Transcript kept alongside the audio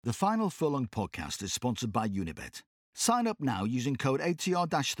The Final Furlong podcast is sponsored by Unibet. Sign up now using code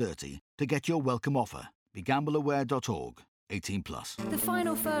ATR-30 to get your welcome offer. BeGambleAware.org. 18 plus. The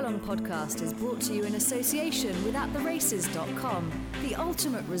Final Furlong podcast is brought to you in association with AtTheRaces.com, the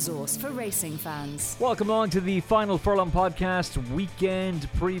ultimate resource for racing fans. Welcome along to the Final Furlong podcast weekend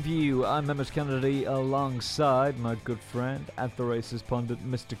preview. I'm Mehmet Kennedy alongside my good friend at the Races pundit,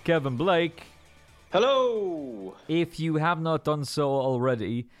 Mr. Kevin Blake. Hello! If you have not done so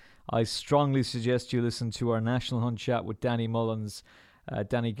already, I strongly suggest you listen to our National Hunt chat with Danny Mullins.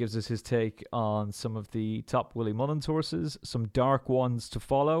 Danny gives us his take on some of the top Willie Mullins horses, some dark ones to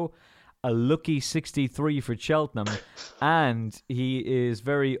follow, a lucky 63 for Cheltenham, and he is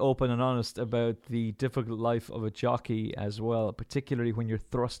very open and honest about the difficult life of a jockey as well, particularly when you're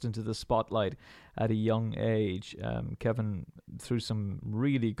thrust into the spotlight at a young age. Kevin threw some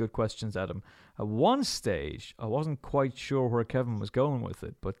really good questions at him. At one stage, I wasn't quite sure where Kevin was going with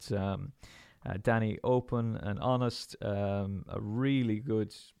it, but Danny, open and honest, a really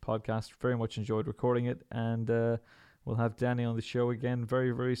good podcast. Very much enjoyed recording it, and we'll have Danny on the show again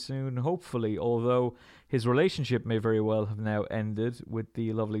very, very soon, hopefully, although his relationship may very well have now ended with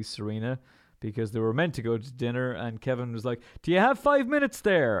the lovely Serena, because they were meant to go to dinner, and Kevin was like, do you have 5 minutes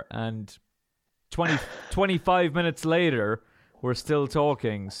there? And 25 minutes later, we're still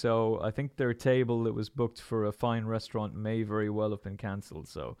talking. So I think their table that was booked for a fine restaurant may very well have been cancelled.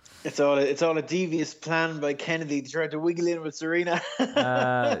 So it's all a devious plan by Kennedy to try to wiggle in with Serena.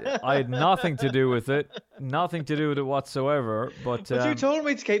 I had nothing to do with it whatsoever. But you told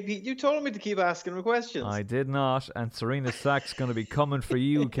me to keep asking him questions. I did not, and Serena Sack's going to be coming for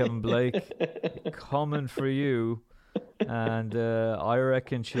you, Kevin Blake, coming for you, and I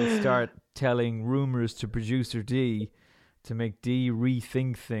reckon she'll start telling rumours to producer D to make D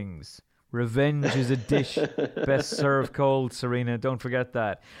rethink things. Revenge is a dish best served cold, Serena. Don't forget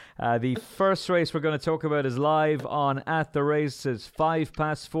that. The first race we're going to talk about is live on At The Races,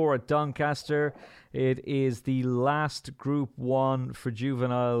 4:05 at Doncaster. It is the last Group 1 for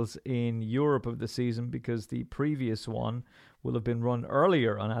juveniles in Europe of the season, because the previous one will have been run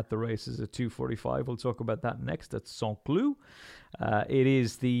earlier on At The Races at 2:45. We'll talk about that next at Saint-Cloud. It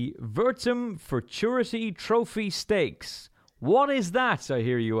is the Vertum Futurity Trophy Stakes. What is that, I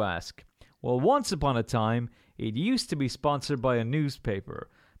hear you ask? Well, once upon a time, it used to be sponsored by a newspaper,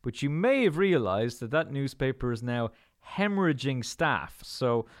 but you may have realised that that newspaper is now hemorrhaging staff,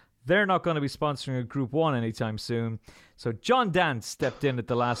 so they're not going to be sponsoring a Group 1 anytime soon. So John Dance stepped in at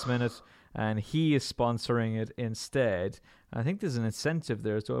the last minute, and he is sponsoring it instead. I think there's an incentive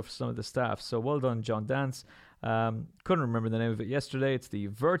there as well for some of the staff, so well done, John Dance. Couldn't remember the name of it yesterday. It's the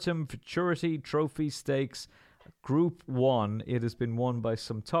Vertum Futurity Trophy Stakes Group 1. It has been won by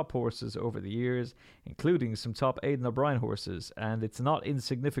some top horses over the years, including some top Aidan O'Brien horses, and it's not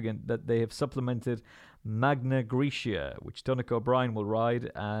insignificant that they have supplemented Magna Graecia, which Donnacha O'Brien will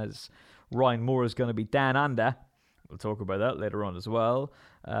ride, as Ryan Moore is going to be down under. We'll talk about that later on as well.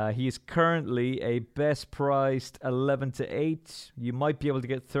 He is currently a best priced 11-8. You might be able to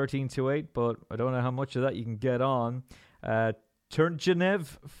get 13-8, but I don't know how much of that you can get on.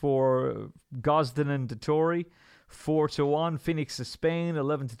 Turgenev for Gosden and Dettori, 4-1. Phoenix of Spain,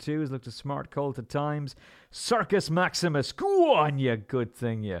 11-2, has looked a smart colt at times. Circus Maximus, go on, you good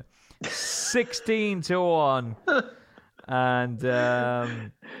thing, you. 16-1. And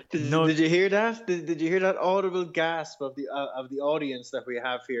did you hear that? Did you hear that audible gasp of the audience that we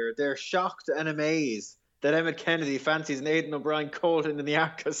have here? They're shocked and amazed that Emmett Kennedy fancies an Aidan O'Brien colt in the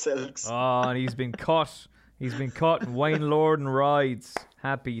Arca Silks. Oh, and he's been caught. He's been caught in Wayne Lorden rides.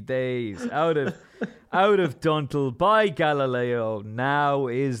 Happy days. Out of Duntle by Galileo. Now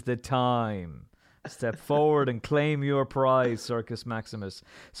is the time. Step forward and claim your prize, Circus Maximus.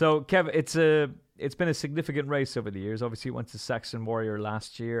 So, Kev, it's been a significant race over the years. Obviously, it went to Saxon Warrior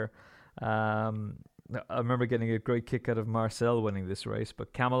last year. I remember getting a great kick out of Marcel winning this race,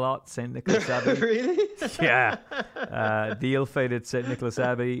 but Camelot, St. Nicholas Abbey. Really? Yeah. The ill-fated St. Nicholas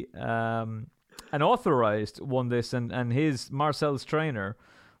Abbey. And Authorized won this, and his Marcel's trainer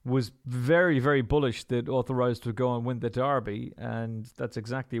was very, very bullish that Authorized would go and win the Derby, and that's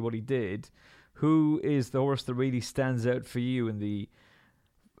exactly what he did. Who is the horse that really stands out for you in the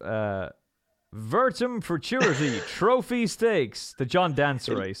Vertum Futurity Trophy Stakes, the John Dance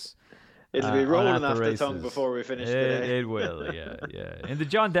race? It'll be rolling off the tongue before we finish today. It will, yeah. In the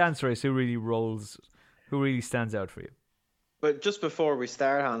John Dance race, who really stands out for you? But just before we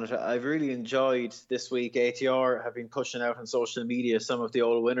start on it, I've really enjoyed this week. ATR have been pushing out on social media some of the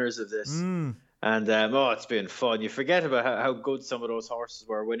old winners of this. And it's been fun. You forget about how good some of those horses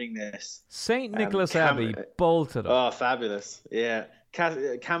were winning this. St. Nicholas Abbey bolted up. Oh, fabulous. Yeah.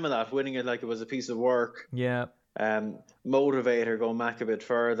 Camelot, winning it like it was a piece of work. Yeah. Motivator, go back a bit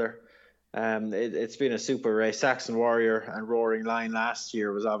further. It's been a super race. Saxon Warrior and Roaring Lion last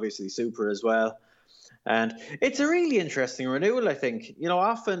year was obviously super as well. And it's a really interesting renewal, I think.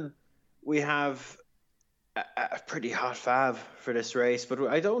 Often we have a pretty hot fav for this race, but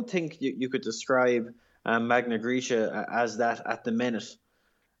I don't think you could describe Magna Grecia as that at the minute.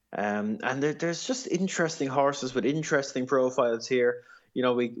 And there's just interesting horses with interesting profiles here.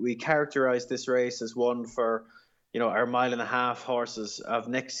 We characterize this race as one for, our 1.5 horses of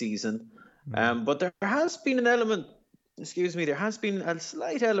next season. But there has been an element, there has been a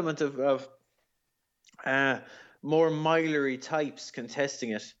slight element of more milery types contesting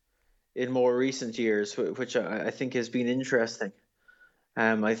it in more recent years, which I think has been interesting.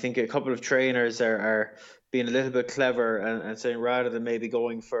 I think a couple of trainers are being a little bit clever and saying rather than maybe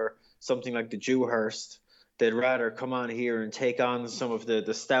going for something like the Dewhurst, they'd rather come on here and take on some of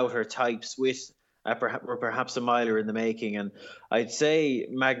the stouter types with perhaps a miler in the making. And I'd say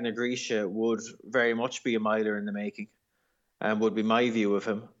Magna Grecia would very much be a miler in the making, and would be my view of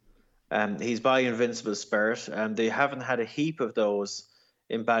him. He's by Invincible Spirit, and they haven't had a heap of those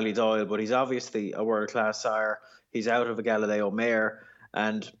in Ballydoyle, but he's obviously a world-class sire. He's out of a Galileo mare,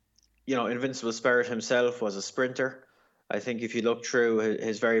 and Invincible Spirit himself was a sprinter. I think if you look through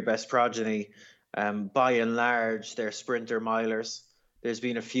his very best progeny, by and large, they're sprinter milers. There's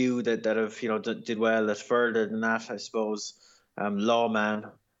been a few that have did well at further than that, I suppose. Lawman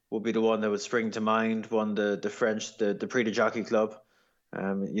would be the one that would spring to mind. Won the French, the Prix de Jockey Club.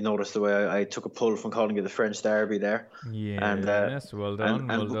 You notice the way I took a pull from calling it the French Derby there. Yeah, yes, well done,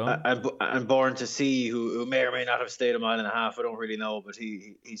 well done. And Born to See, who may or may not have stayed 1.5 miles, I don't really know, but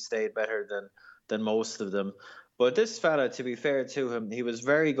he stayed better than most of them. But this fella, to be fair to him, he was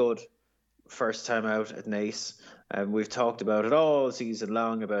very good first time out at Naas. We've talked about it all season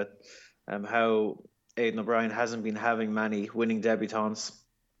long about how Aidan O'Brien hasn't been having many winning debutants.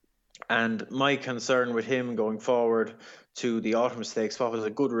 And my concern with him going forward to the Autumn Stakes, what was a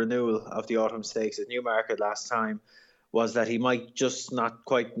good renewal of the Autumn Stakes at Newmarket last time, was that he might just not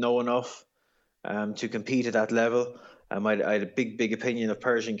quite know enough to compete at that level. I had a big opinion of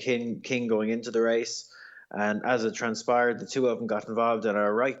Persian King going into the race. And as it transpired, the two of them got involved in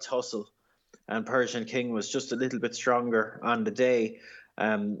a right tussle. And Persian King was just a little bit stronger on the day.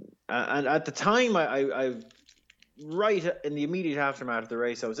 And at the time, I right in the immediate aftermath of the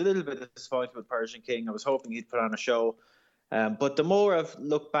race, I was a little bit disappointed with Persian King. I was hoping he'd put on a show. But the more I've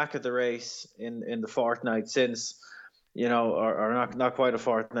looked back at the race in the fortnight since, or not quite a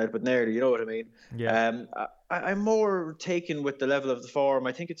fortnight, but nearly, you know what I mean? Yeah. I'm more taken with the level of the form.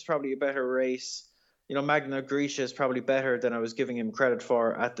 I think it's probably a better race. Magna Grecia is probably better than I was giving him credit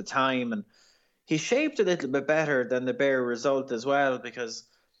for at the time. And he's shaped a little bit better than the bare result as well, because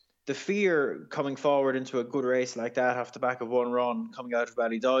the fear coming forward into a good race like that off the back of one run coming out of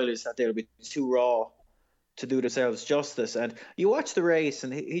Ballydoyle is that they'll be too raw to do themselves justice. And you watch the race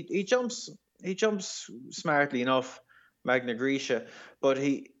and he jumps smartly enough, Magna Grecia, but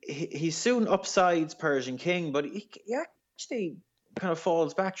he soon upsides Persian King, but he actually kind of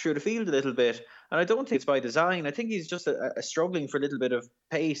falls back through the field a little bit. And I don't think it's by design. I think he's just struggling for a little bit of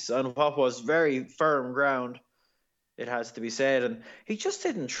pace on what was very firm ground, it has to be said. And he just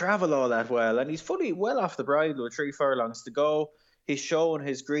didn't travel all that well. And he's fully well off the bridle with 3 furlongs to go. He's shown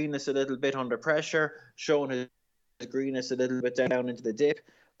his greenness a little bit under pressure, shown his greenness a little bit down into the dip.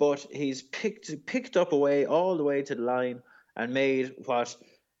 But he's picked up away all the way to the line and made what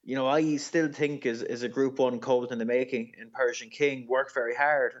I still think is a Group 1 colt in the making in Persian King work very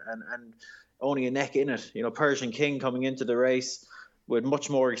hard and only a neck in it. Persian King coming into the race with much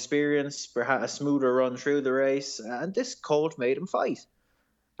more experience, perhaps a smoother run through the race, and this colt made him fight.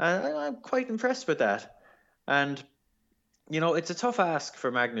 And I'm quite impressed with that. And, it's a tough ask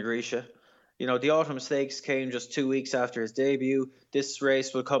for Magna Grecia. The Autumn Stakes came just 2 weeks after his debut. This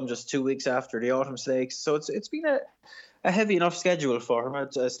race will come just 2 weeks after the Autumn Stakes. So it's been a heavy enough schedule for him.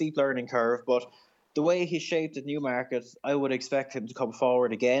 It's a steep learning curve, but the way he's shaped at Newmarket, I would expect him to come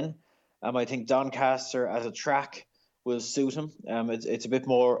forward again. I think Doncaster as a track will suit him. It's a bit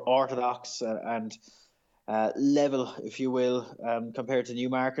more orthodox and level, if you will, compared to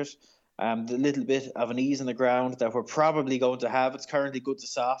Newmarket. The little bit of an ease in the ground that we're probably going to have. It's currently good to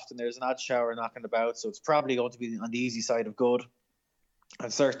soft, and there's an odd shower knocking about, so it's probably going to be on the easy side of good.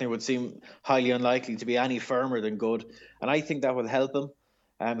 And certainly would seem highly unlikely to be any firmer than good. And I think that will help him.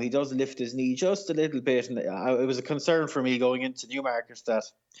 He does lift his knee just a little bit, and it was a concern for me going into Newmarket that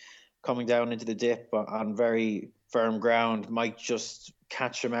coming down into the dip on very firm ground might just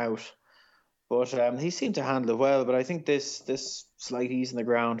catch him out. But he seemed to handle it well. But I think this slight ease in the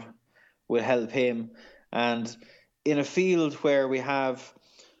ground will help him. And in a field where we have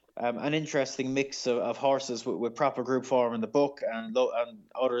an interesting mix of horses with proper group form in the book and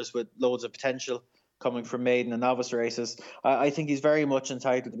others with loads of potential coming from maiden and novice races, I think he's very much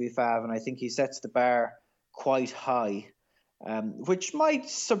entitled to be fav, and I think he sets the bar quite high, which might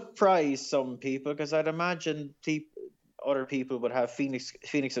surprise some people, because I'd imagine other people would have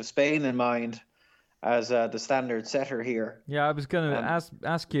Phoenix of Spain in mind as the standard setter here. Yeah, I was going to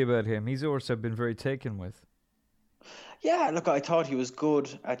ask you about him. He's also been very taken with. Yeah, look, I thought he was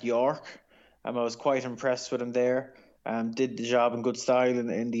good at York. I was quite impressed with him there. Did the job in good style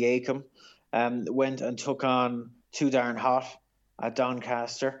in the Acom. Went and took on Too Darn Hot at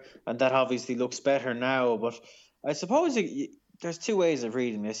Doncaster, and that obviously looks better now. But I suppose there's two ways of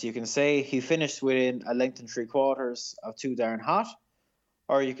reading this. You can say he finished within a length and 3/4 of Too Darn Hot,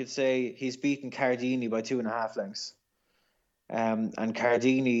 or you could say he's beaten Cardini by 2.5 lengths. And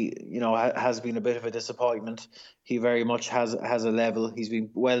Cardini, has been a bit of a disappointment. He very much has a level. He's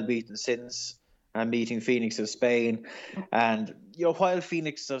been well beaten since meeting Phoenix of Spain. And, while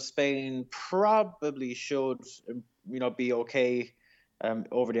Phoenix of Spain probably should, be okay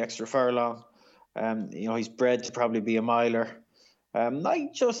over the extra furlong, he's bred to probably be a miler. I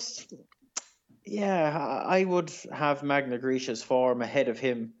would have Magna Grecia's form ahead of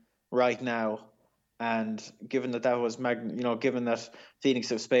him right now. And given that given that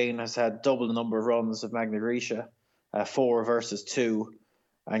Phoenix of Spain has had double the number of runs of Magna Grecia, 4 versus 2,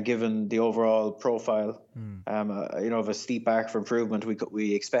 and given the overall profile, of a steep arc for improvement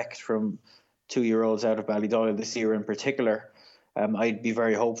we expect from 2-year-olds out of Ballydoyle this year in particular, I'd be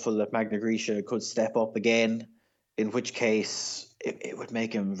very hopeful that Magna Grecia could step up again, in which case it would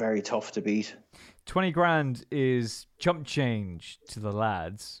make him very tough to beat. 20 grand is chump change to the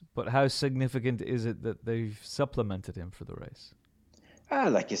lads, but how significant is it that they've supplemented him for the race?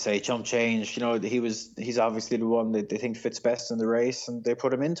 Like you say, chump change. He's obviously the one that they think fits best in the race, and they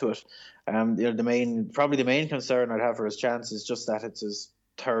put him into it. The main concern I'd have for his chance is just that it's his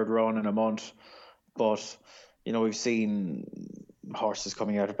 3rd run in a month. But we've seen horses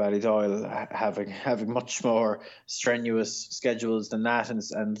coming out of Ballydoyle having much more strenuous schedules than that,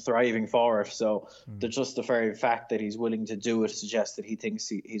 and thriving for it. So just the very fact that he's willing to do it suggests that he thinks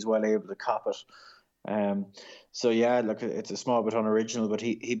he's well able to cop it. Look, it's a small bit unoriginal, but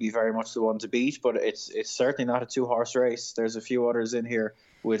he'd be very much the one to beat. But it's certainly not a 2-horse race. There's a few others in here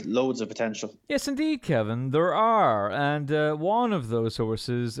with loads of potential. Yes, indeed, Kevin, there are. And one of those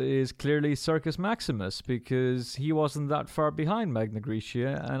horses is clearly Circus Maximus, because he wasn't that far behind Magna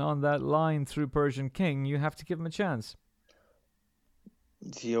Grecia. And on that line through Persian King, you have to give him a chance.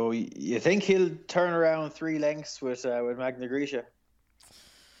 You think he'll turn around 3 lengths with Magna Grecia?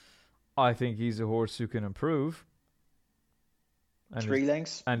 I think he's a horse who can improve. And 3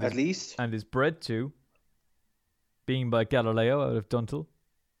 lengths, at least. And is bred to, being by Galileo out of Duntle.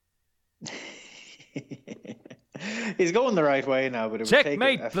 He's going the right way now, but it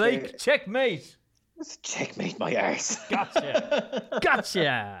checkmate, would take Blake. Checkmate. It's checkmate, my arse.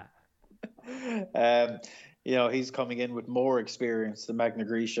 Gotcha. He's coming in with more experience than Magna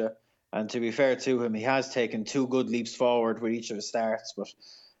Grecia, and to be fair to him, he has taken 2 good leaps forward with each of his starts, but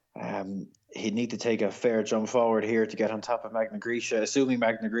he'd need to take a fair jump forward here to get on top of Magna Grecia, assuming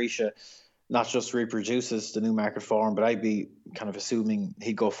Magna Grecia not just reproduces the new market form, but I'd be kind of assuming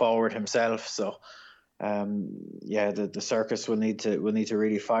he'd go forward himself. So, the Circus will need to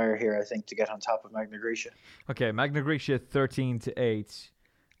really fire here, I think, to get on top of Magna Grecia. Okay, Magna Grecia 13-8.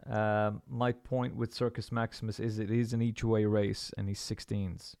 My point with Circus Maximus is it is an each-way race, and he's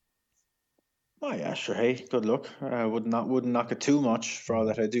 16s. Oh yeah, sure. Hey, good luck. I wouldn't knock it too much, for all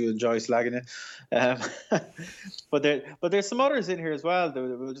that I do enjoy slagging it. But there's some others in here as well that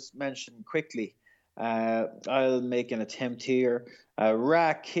we'll just mention quickly. I'll make an attempt here.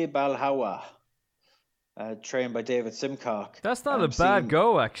 Rakib Al Hawa, trained by David Simcock. That's not a bad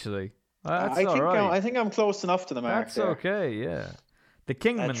go, actually. That's all right. I think I'm close enough to the mark. That's there. Okay. Yeah, the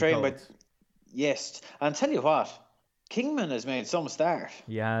Kingman trained by, yes, and tell you what, Kingman has made some start.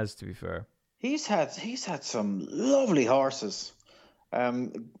 He has, to be fair. He's had some lovely horses. He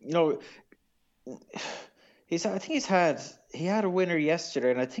had a winner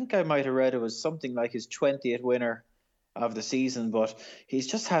yesterday, and I think I might have read it was something like his 20th winner of the season. But he's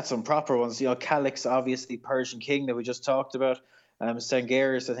just had some proper ones. Calix, obviously, Persian King that we just talked about.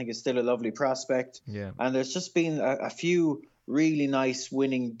 Sangaris, I think, is still a lovely prospect. Yeah. And there's just been a few really nice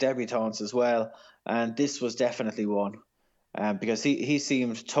winning debutants as well, and this was definitely one. Because he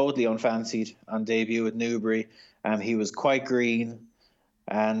seemed totally unfancied on debut at Newbury. He was quite green,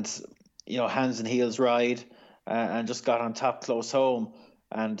 and hands and heels ride, and just got on top close home.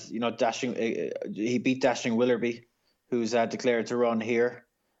 And he beat Dashing Willoughby, who's declared to run here.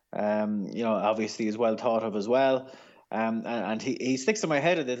 Obviously is well thought of as well. And he sticks in my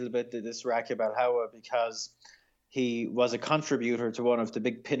head a little bit, this Rakib Al Hawa, because he was a contributor to one of the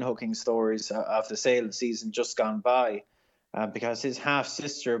big pinhooking stories of the sale season just gone by, because his half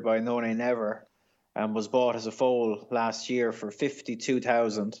sister by No Nay Never was bought as a foal last year for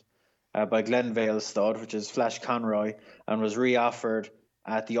 52,000 by Glenvale Stud, which is Flash Conroy, and was reoffered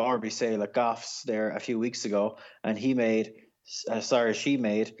at the Orby sale at Goffs there a few weeks ago, and she made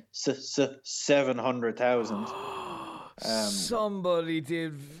 700,000. Somebody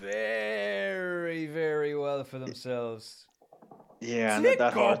did very, very well for themselves. Yeah, and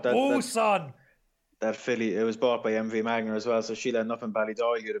that filly, it was bought by MV Magner as well, so she'll end up in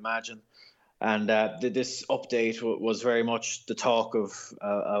Ballydoyle, you'd imagine. And this update was very much the talk of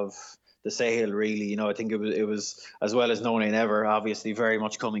the sale, really. I think it was as well as No Nay Never, obviously very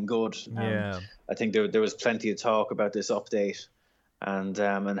much coming good. Yeah, I think there was plenty of talk about this update, and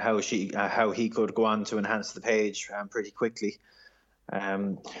how he could go on to enhance the page pretty quickly.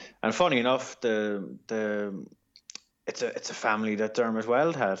 And funny enough, it's a family that Dermot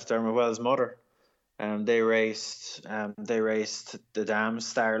Weld had. Dermot Weld's mother, they raced the dam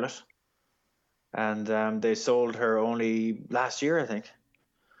Starlet, and they sold her only last year, I think.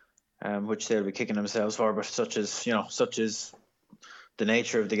 Which they'll be kicking themselves for, but such is the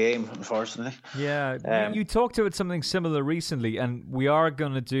nature of the game, unfortunately. Yeah, you talked about something similar recently, and we are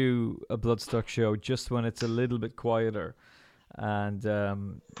going to do a Bloodstock show just when it's a little bit quieter.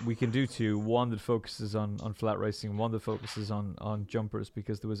 And we can do two, one that focuses on flat racing, one that focuses on jumpers,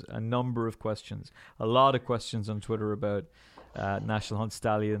 because there was a number of questions, a lot of questions on Twitter about National Hunt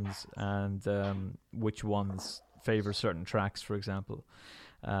Stallions and which ones favour certain tracks, for example.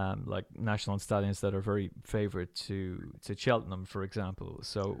 Like National Hunt Stallions that are very favourite to Cheltenham, for example.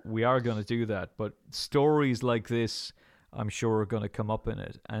 So we are going to do that. But stories like this, I'm sure, are going to come up in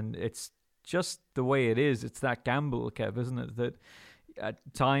it. And it's just the way it is. It's that gamble, Kev, isn't it? That at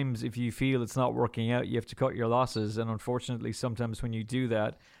times, if you feel it's not working out, you have to cut your losses. And unfortunately, sometimes when you do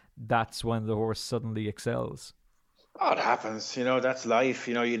that, that's when the horse suddenly excels. Oh, it happens. That's life.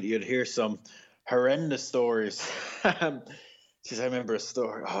 You'd hear some horrendous stories. Geez, I remember a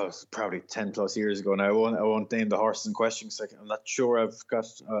story. Oh, it was probably 10 plus years ago now. I won't name the horses in question because I'm not sure I've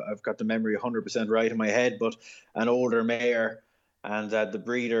got the memory 100% right in my head. But an older mare, and the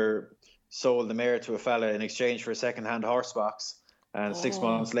breeder sold the mare to a fella in exchange for a second-hand horse box. And 6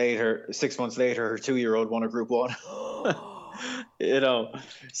 months later, her 2-year-old won a Group 1.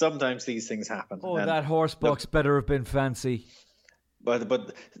 Sometimes these things happen. Oh, and that horse box better have been fancy.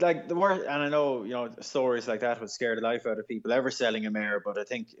 But like the worst, and I know stories like that would scare the life out of people ever selling a mare. But I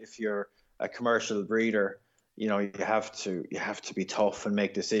think if you're a commercial breeder, you have to be tough and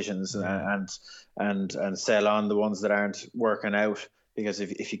make decisions and sell on the ones that aren't working out, because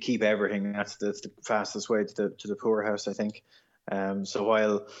if you keep everything, that's the fastest way to the poorhouse, I think. So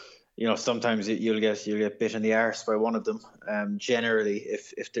while sometimes you'll get bit in the arse by one of them, generally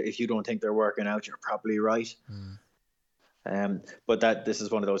if you don't think they're working out, you're probably right. But this is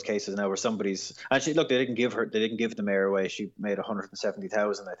one of those cases now where somebody's actually, look, they didn't give the mare away. She made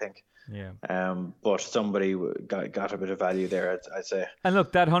 170,000, I think. Yeah. But somebody got a bit of value there, I'd say. And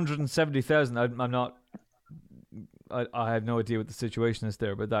look, that 170,000, I have no idea what the situation is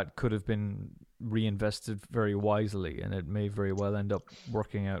there, but that could have been reinvested very wisely, and it may very well end up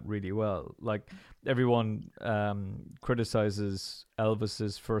working out really well. Like, everyone criticizes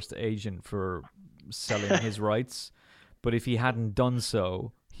Elvis's first agent for selling his rights. But if he hadn't done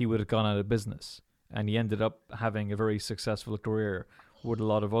so, he would have gone out of business. And he ended up having a very successful career with a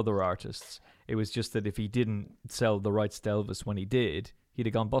lot of other artists. It was just that if he didn't sell the rights to Elvis when he did, he'd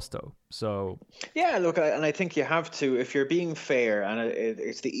have gone busto. So yeah, look, and I think you have to, if you're being fair, and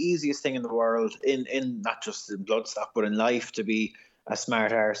it's the easiest thing in the world, in not just in Bloodstock, but in life, to be a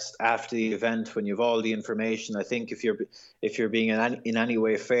smart arse after the event when you have all the information. I think if you're being in any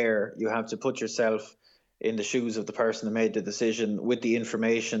way fair, you have to put yourself in the shoes of the person who made the decision with the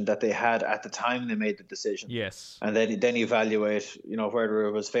information that they had at the time they made the decision. Yes. And then evaluate, whether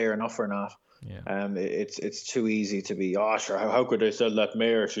it was fair enough or not. Yeah. It's too easy to be, sure, how could they sell that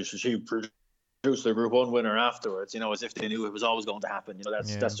mare? She produced a Group 1 winner afterwards, as if they knew it was always going to happen.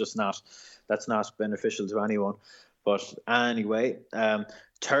 That's just not beneficial to anyone. But anyway,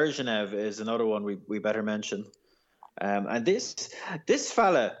 Turgenev is another one we better mention. And this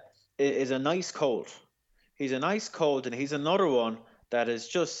fella is a nice colt. He's a nice colt, and he's another one that is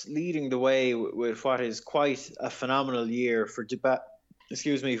just leading the way with what is quite a phenomenal year for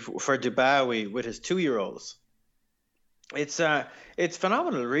excuse me, for Dubawi with his 2-year-olds. It's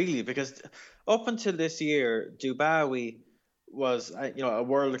phenomenal, really, because up until this year, Dubawi was a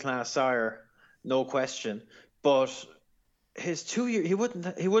world class sire, no question. But his 2 year he wouldn't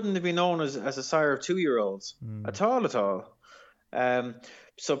have been known as a sire of 2-year-olds at all.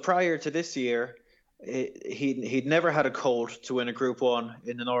 So prior to this year, he'd never had a colt to win a Group 1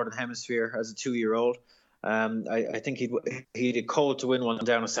 in the Northern Hemisphere as a 2-year-old. I think he'd a colt to win one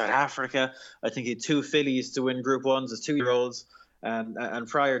down in South Africa. I think he had 2 fillies to win Group 1s as 2-year-olds. And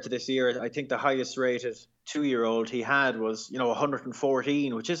prior to this year, I think the highest rated 2-year-old he had was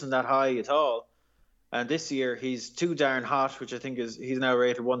 114, which isn't that high at all. And this year he's too darn hot, which I think he's now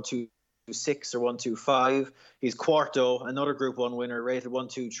rated 126 or 125. He's Quarto, another Group 1 winner, rated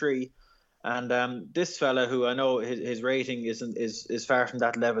 123. And this fella, who I know his rating is far from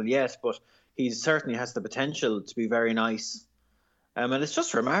that level yet, but he certainly has the potential to be very nice. And it's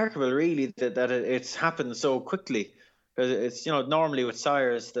just remarkable, really, that it's happened so quickly. Because it's normally with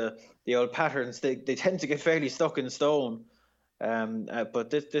sires, the old patterns they tend to get fairly stuck in stone. But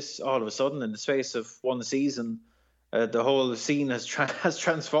this all of a sudden, in the space of one season, the whole scene has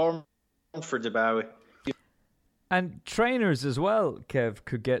transformed for Dubawi. And trainers as well, Kev,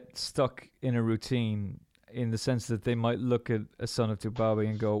 could get stuck in a routine in the sense that they might look at a son of Dubawi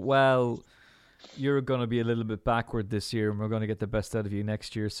and go, well, you're going to be a little bit backward this year and we're going to get the best out of you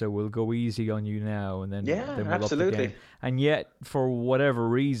next year, so we'll go easy on you now and then we'll absolutely. up the game. And yet, for whatever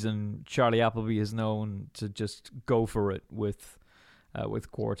reason, Charlie Appleby is known to just go for it with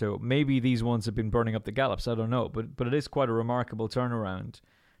Quarto. Maybe these ones have been burning up the gallops, I don't know, but it is quite a remarkable turnaround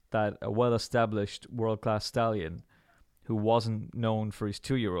that a well-established world-class stallion who wasn't known for his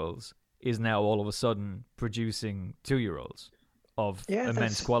 2-year-olds is now all of a sudden producing 2-year-olds of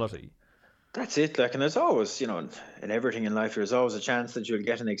immense quality. That's it. And there's always, in everything in life, there's always a chance that you'll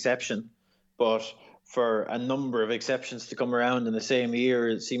get an exception. But for a number of exceptions to come around in the same year,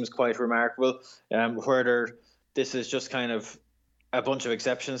 it seems quite remarkable. Whether this is just kind of a bunch of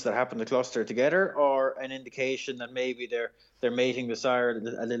exceptions that happen to cluster together, or an indication that maybe they're mating the sire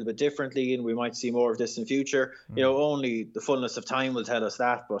a little bit differently, and we might see more of this in future. Only the fullness of time will tell us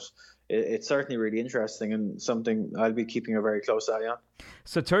that, but it's certainly really interesting and something I'll be keeping a very close eye on.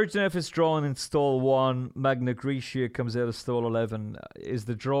 So Turgenev is drawn in stall 1, Magna Graecia comes out of stall 11. Is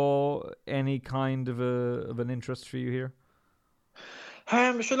the draw any kind of an interest for you here?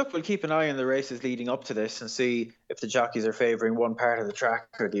 Sure, look, we'll keep an eye on the races leading up to this and see if the jockeys are favouring one part of the track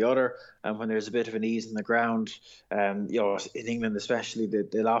or the other. And when there's a bit of an ease in the ground, in England especially,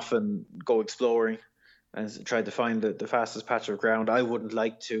 they'll often go exploring and try to find the fastest patch of ground. I wouldn't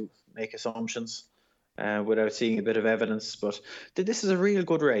like to make assumptions without seeing a bit of evidence, but this is a real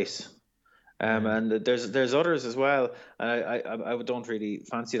good race. And there's others as well. And I don't really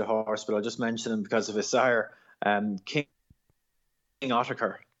fancy the horse, but I'll just mention him because of his sire, King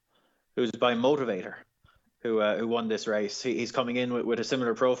Ottaker, who's by Motivator, who won this race. He's coming in with a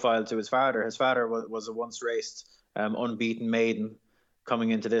similar profile to his father. His father was a once raced unbeaten maiden coming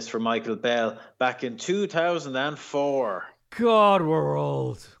into this for Michael Bell back in 2004. God, we're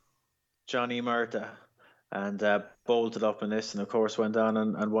old. Johnny Murta, and bolted up in this, and of course went on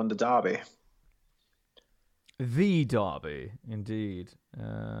and won the Derby. The Derby, indeed.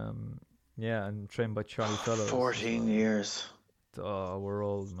 And trained by Charlie Fellows. 14 years. Oh, we're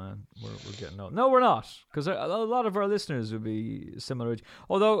old, man. We're getting old. No, we're not, because a lot of our listeners would be similar age.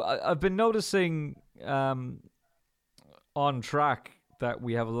 Although I've been noticing on track that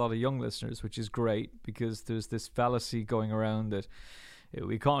we have a lot of young listeners, which is great, because there's this fallacy going around that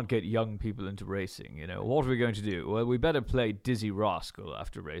we can't get young people into racing. What are we going to do? Well, we better play Dizzy Rascal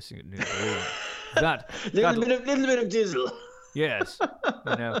after racing at New Zealand. Little bit of Dizzle. Yes,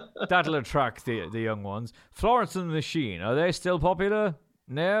 that'll attract the young ones. Florence and the Machine, are they still popular?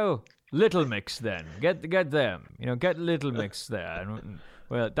 No. Little Mix then, get them. Get Little Mix there, and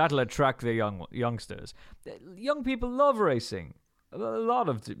well, that'll attract the youngsters. Young people love racing. A lot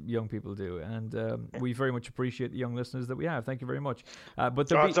of young people do, and we very much appreciate the young listeners that we have. Thank you very much. I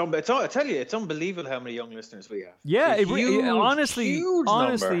tell you, it's unbelievable how many young listeners we have. Yeah, it honestly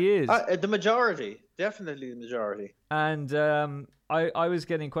is. The majority, definitely the majority. And I was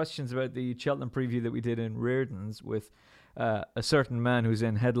getting questions about the Cheltenham preview that we did in Reardon's with a certain man who's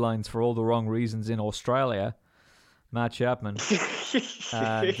in headlines for all the wrong reasons in Australia, Matt Chapman.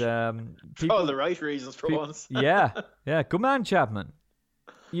 And all the right reasons for once. yeah, good man, Chapman.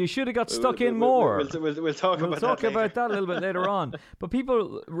 You should have got stuck in more. We'll talk about that a little bit later on. But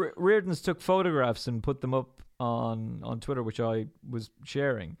people, Reardon's took photographs and put them up on Twitter, which I was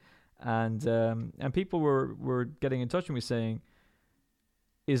sharing, and people were getting in touch with me saying,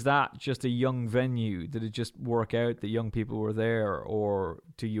 is that just a young venue? Did it just work out that young people were there, or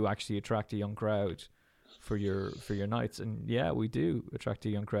do you actually attract a young crowd for your nights? And yeah, we do attract a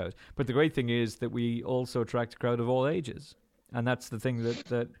young crowd. But the great thing is that we also attract a crowd of all ages, and that's the thing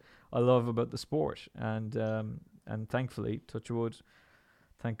that I love about the sport. And thankfully, touch wood,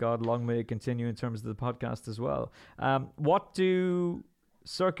 thank God, long may it continue in terms of the podcast as well. What do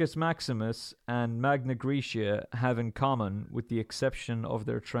Circus Maximus and Magna Graecia have in common, with the exception of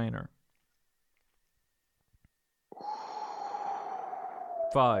their trainer?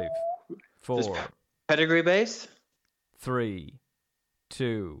 5, 4, pedigree based? 3,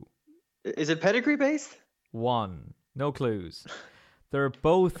 2. Is it pedigree based? 1. No clues. They're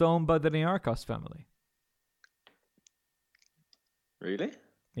both owned by the Niarchos family. Really?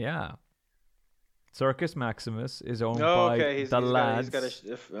 Yeah. Circus Maximus is owned by the lads. They've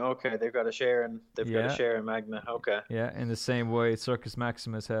got a share in. Got a share in Magna. Okay. Yeah, in the same way, Circus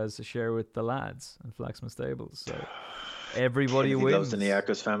Maximus has a share with the lads and Flaxman Stables. So everybody wins. Loves the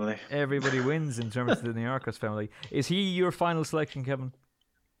Niarchos family. Everybody wins in terms of the Niarchos family. Is he your final selection, Kevin?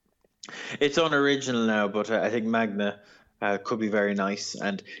 It's unoriginal now, but I think Magna could be very nice,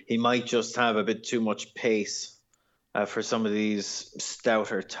 and he might just have a bit too much pace for some of these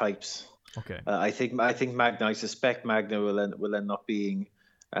stouter types. Okay. I think Magna. I suspect Magna will end up being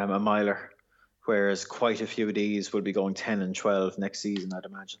a miler, whereas quite a few of these will be going 10 and 12 next season, I'd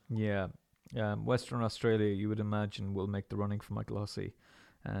imagine. Yeah. Western Australia, you would imagine, will make the running for Michael Hussey.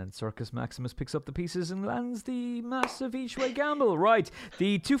 And Circus Maximus picks up the pieces and lands the massive each-way gamble. Right,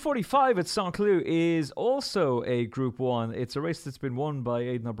 the 245 at St. Cloud is also a Group 1. It's a race that's been won by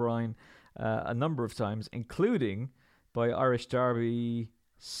Aidan O'Brien a number of times, including by Irish Derby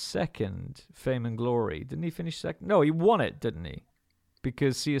second, Fame and Glory. Didn't he finish second? No, he won it, didn't he?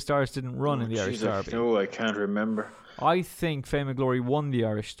 Because Sea of Stars didn't run in the Irish Derby. No, I can't remember. I think Fame and Glory won the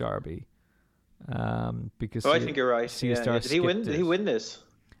Irish Derby. Because I think you're right. Sea of Stars Did he win this?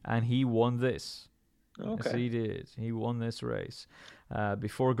 And he won this. Okay. Yes, he did. He won this race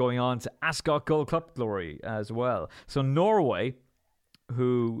before going on to Ascot Gold Cup glory as well. So Norway,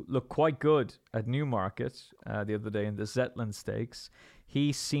 who looked quite good at Newmarket the other day in the Zetland Stakes,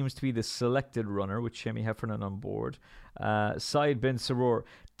 he seems to be the selected runner with Shemi Heffernan on board. Said bin Saror.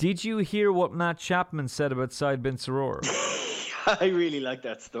 Did you hear what Matt Chapman said about Said bin Saror? I really like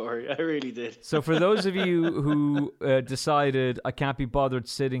that story. I really did. So for those of you who decided I can't be bothered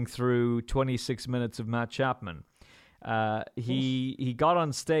sitting through 26 minutes of Matt Chapman, he got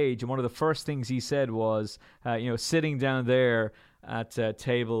on stage, and one of the first things he said was, sitting down there at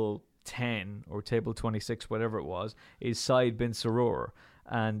table 10 or table 26, whatever it was, is Said bin Saror.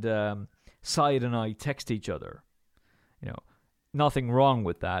 And Said and I text each other. Nothing wrong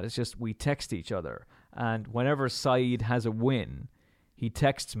with that. It's just we text each other. And whenever Said has a win, he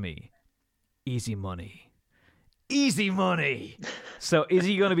texts me, easy money. Easy money! So is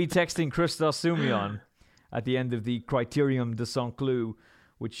he going to be texting Christos Soumion at the end of the Criterium de Saint-Cloud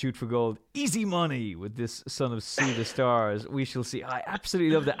with Shoot for Gold, easy money, with this son of Sea the Stars? We shall see. I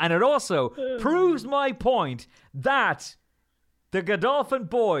absolutely love that. And it also proves my point that the Godolphin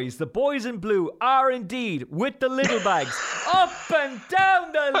boys, the boys in blue, are indeed, with the little bags, up and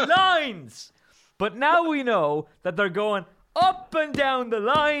down the lines. But now we know that they're going up and down the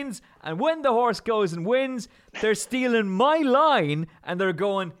lines, and when the horse goes and wins, they're stealing my line, and they're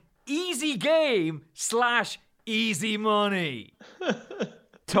going easy game / easy money.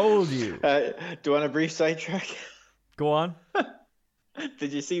 Told you. Do you want a brief sidetrack? Go on.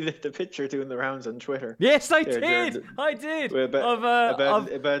 Did you see the picture doing the rounds on Twitter? Yes, I did. I did. Of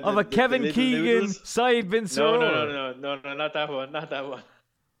a Kevin Keegan, Said bin Saror. No, not that one. Not that one.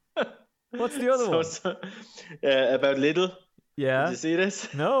 What's the other one? About Lidl. Yeah. Did you see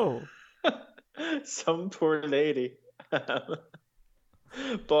this? No. Some poor lady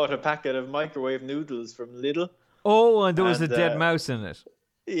bought a packet of microwave noodles from Lidl. Oh, and there was a dead mouse in it.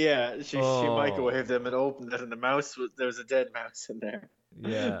 Yeah, she microwaved them and opened it, and there was a dead mouse in there.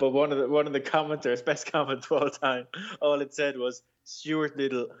 Yeah. But one of the commenters, best comment of all time, all it said was Stuart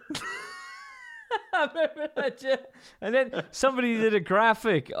Little. I remember that, and then somebody did a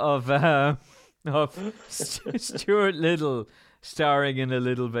graphic of Stuart Little starring in a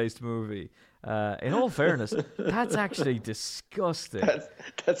Little-based movie. In all fairness, that's actually disgusting.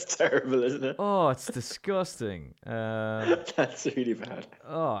 That's terrible, isn't it? Oh, it's disgusting. That's really bad.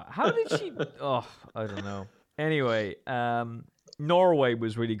 Oh, how did she? Oh, I don't know. Anyway, Norway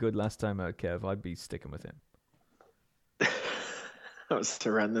was really good last time out, Kev. I'd be sticking with him. That was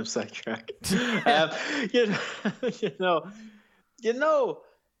a random sidetrack.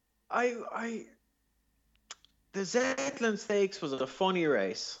 the Zetland Stakes was a funny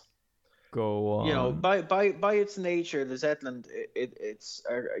race. Go on. You know, by its nature, the Zetland, it's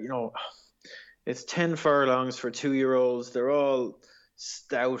it's 10 furlongs for 2-year-olds. They're all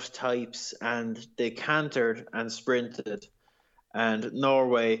stout types, and they cantered and sprinted. And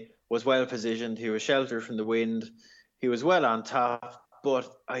Norway was well positioned. He was sheltered from the wind. He was well on top, but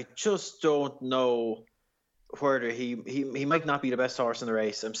I just don't know whether he might not be the best horse in the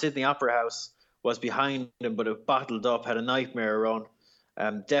race. Sydney Opera House was behind him, but it bottled up, had a nightmare run.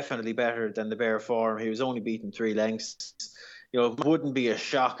 Definitely better than the bare form. He was only beaten 3 lengths. You know, it wouldn't be a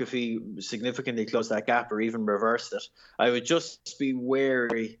shock if he significantly closed that gap or even reversed it. I would just be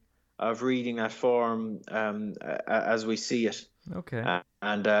wary of reading that form as we see it. Okay.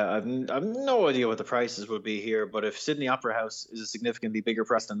 I've no idea what the prices would be here, but if Sydney Opera House is a significantly bigger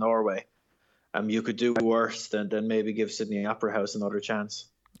price than Norway, you could do worse than maybe give Sydney Opera House another chance.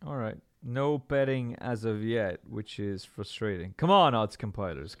 All right. No betting as of yet, which is frustrating. Come on, odds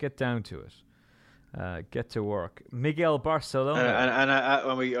compilers, get down to it. Get to work. Miguel Barcelona.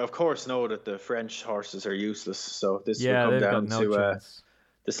 And we of course know that the French horses are useless, so this will come down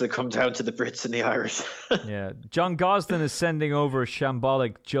this will come down to the Brits and the Irish. Yeah, John Gosden is sending over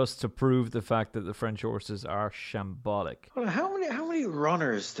Shambolic just to prove the fact that the French horses are shambolic. Well, how many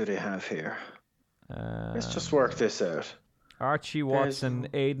runners do they have here? Let's just work this out. Archie Watson,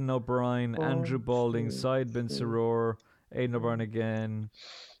 Aidan O'Brien, Andrew Balding, Said Bin Saror, Aidan O'Brien again.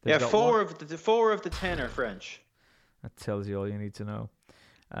 Yeah, four of the 10 are French. That tells you all you need to know.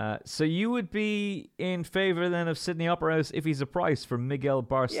 So you would be in favour then of Sydney Opera House if he's a price for Miguel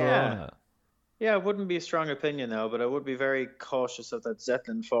Barcelona? Yeah, it wouldn't be a strong opinion now, but I would be very cautious of that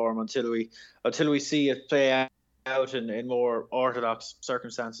Zetland form until we see it play out in more orthodox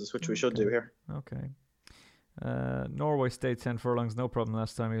circumstances, which we should do here. Okay. Norway stayed 10 furlongs, no problem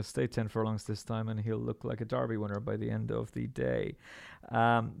last time. He'll stay 10 furlongs this time, and he'll look like a Derby winner by the end of the day.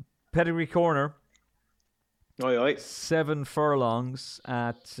 Pedigree Corner. 7 furlongs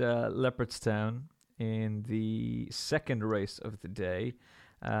at Leopardstown in the second race of the day.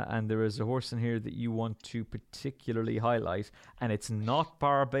 And there is a horse in here that you want to particularly highlight, and it's not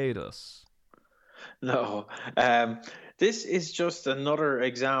Barbados. No. This is just another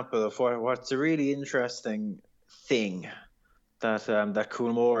example of what's a really interesting thing that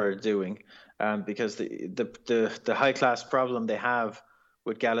Coolmore are doing, because the high class problem they have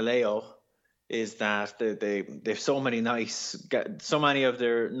with Galileo is that they've so many of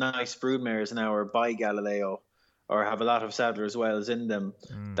their nice broodmares now are by Galileo or have a lot of Sadler as well as in them,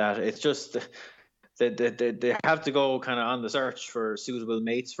 that it's just they have to go kind of on the search for suitable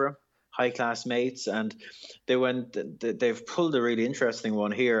mates for him. High-class mates, and they've pulled a really interesting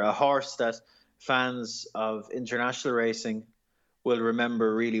one here, a horse that fans of international racing will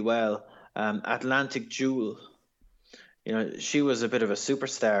remember really well, Atlantic Jewel. You know, she was a bit of a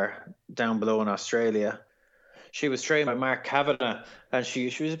superstar down below in Australia. She was trained by Mark Kavanagh, and she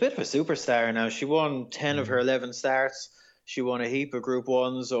was a bit of a superstar now. She won 10 of her 11 starts. She won a heap of Group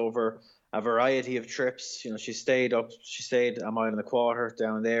 1s over a variety of trips. You know, she stayed a mile and a quarter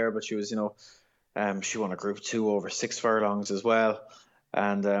down there, but she was, she won a Group 2 over 6 furlongs as well,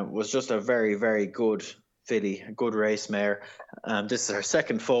 and was just a very, very good filly, a good race mare. This is her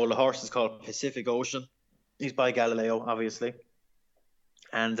second foal. The horse is called Pacific Ocean. He's by Galileo, obviously.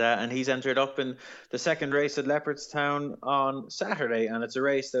 And he's entered up in the second race at Leopardstown on Saturday, and it's a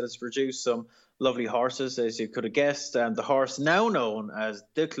race that has produced some lovely horses, as you could have guessed. The horse now known as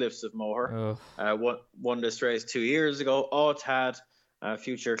the Cliffs of Moher won this race 2 years ago. Autad,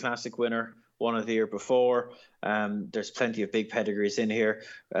 future classic winner, won it the year before. There's plenty of big pedigrees in here.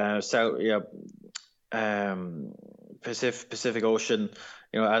 Pacific Ocean,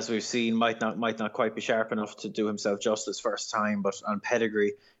 as we've seen, might not quite be sharp enough to do himself justice first time, but on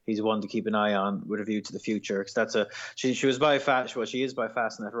pedigree, he's one to keep an eye on with a view to the future. Because she is by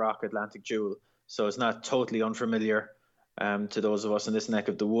Fastnet Rock, Atlantic Jewel, so it's not totally unfamiliar to those of us in this neck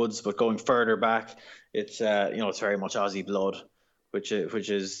of the woods. But going further back, it's it's very much Aussie blood, which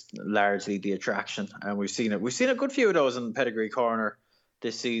is largely the attraction, and we've seen a good few of those in Pedigree Corner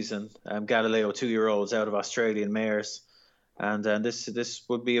this season. Galileo 2-year-olds out of Australian mares. And this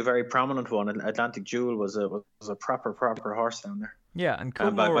would be a very prominent one. Atlantic Jewel was a proper horse down there. Yeah, and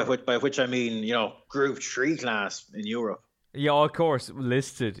by which I mean, Group 3 class in Europe. Yeah, of course,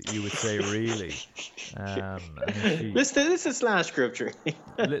 listed, you would say, really. Listed, this is slash Group 3.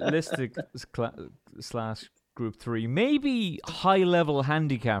 Listed slash Group 3. Maybe high-level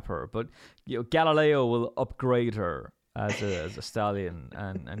handicapper, but Galileo will upgrade her as a stallion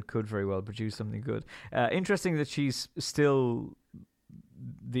and could very well produce something good. Interesting that she's still,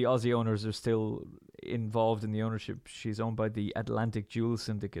 the Aussie owners are still involved in the ownership. She's owned by the Atlantic Jewel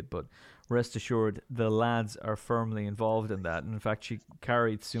Syndicate, but rest assured, the lads are firmly involved in that. And in fact, she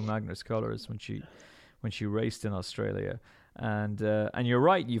carried Sue Magner's colours when she raced in Australia. And you're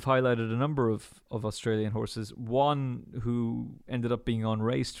right, you've highlighted a number of Australian horses. One who ended up being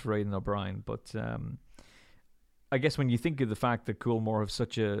unraced for Aidan O'Brien, but I guess when you think of the fact that Coolmore have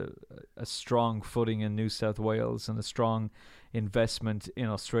such a strong footing in New South Wales and a strong investment in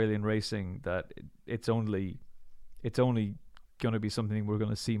Australian racing, that it's only going to be something we're going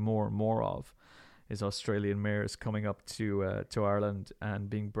to see more and more of, is Australian mares coming up to Ireland and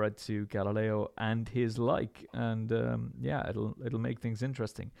being bred to Galileo and his like. And it'll make things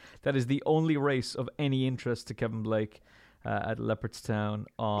interesting. That is the only race of any interest to Kevin Blake at Leopardstown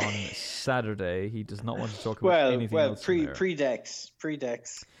on Saturday. He does not want to talk about anything else. Pre-Dex.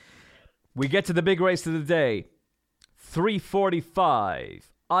 We get to the big race of the day. 3:45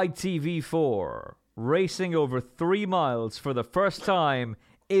 ITV4. Racing over 3 miles for the first time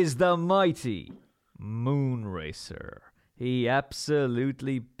is the mighty Moon Racer. He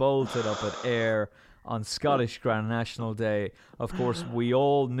absolutely bolted up at Ayr on Scottish Grand National Day. Of course, we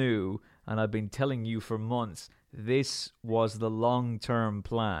all knew, and I've been telling you for months, this was the long-term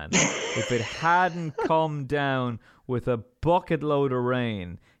plan. If it hadn't come down with a bucket load of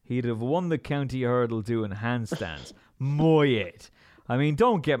rain, he'd have won the county hurdle doing handstands. Moyet. I mean,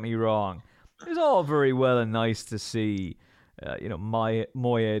 don't get me wrong. It's all very well and nice to see,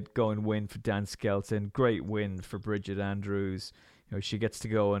 Moyet go and win for Dan Skelton. Great win for Bridget Andrews. She gets to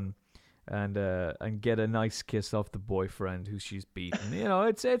go and get a nice kiss off the boyfriend who she's beaten.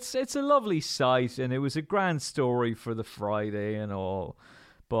 It's a lovely sight, and it was a grand story for the Friday and all.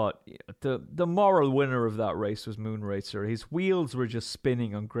 But the moral winner of that race was Moon Racer. His wheels were just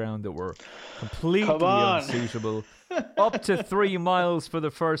spinning on ground that were completely unsuitable. Up to 3 miles for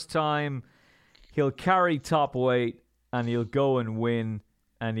the first time. He'll carry top weight, and he'll go and win,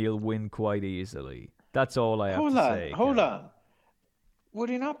 and he'll win quite easily. That's all I have to say. Hold on. Would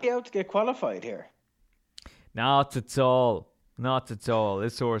he not be able to get qualified here? Not at all. Not at all.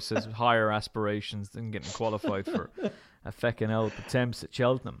 This horse has higher aspirations than getting qualified for a feckin' help attempts at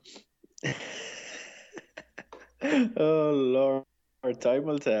Cheltenham. Oh, Lord. Time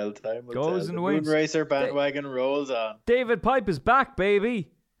will tell. Goes and wins. Moon Racer bandwagon rolls on. David Pipe is back,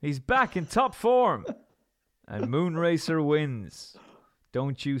 baby. He's back in top form. And Moon Racer wins.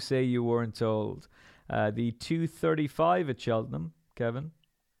 Don't you say you weren't told. The 2:35 at Cheltenham, Kevin,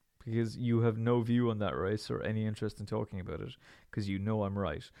 because you have no view on that race or any interest in talking about it, because you know I'm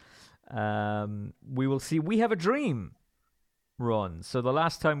right. We will see. We Have a Dream run. So the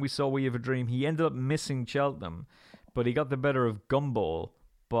last time we saw We Have a Dream, he ended up missing Cheltenham, but he got the better of Gumball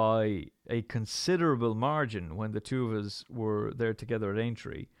by a considerable margin when the two of us were there together at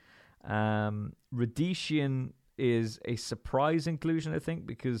Aintree. Radishian is a surprise inclusion, I think,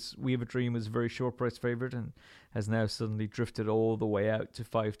 because We Have a Dream was a very short price favourite and has now suddenly drifted all the way out to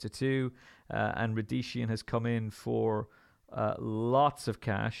 5-2. And Radishian has come in for lots of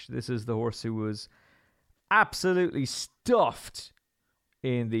cash. This is the horse who was absolutely stuffed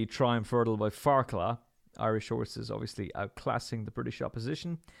in the Triumph Hurdle by Farcla. Irish horses obviously outclassing the British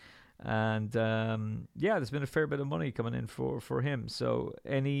opposition. And there's been a fair bit of money coming in for him. So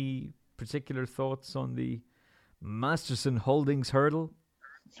any particular thoughts on the Masterson Holdings hurdle?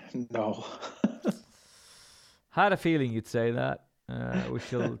 No. Had a feeling you'd say that. We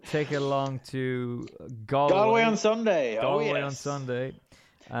shall take it along to Galway on Sunday. Galway on Sunday.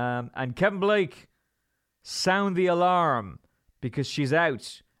 And Kevin Blake, sound the alarm, because she's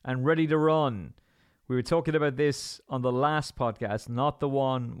out and ready to run. We were talking about this on the last podcast, not the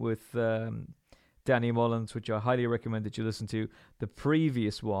one with Danny Mullins, which I highly recommend that you listen to. The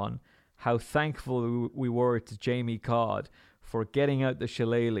previous one, how thankful we were to Jamie Codd for getting out the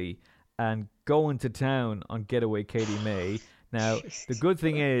shillelagh and going to town on Getaway Katie May. Now, the good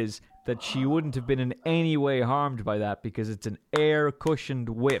thing is that she wouldn't have been in any way harmed by that, because it's an air-cushioned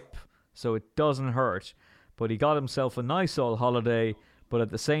whip, so it doesn't hurt. But he got himself a nice old holiday, but at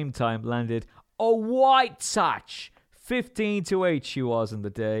the same time landed a white touch. 15-8 she was in the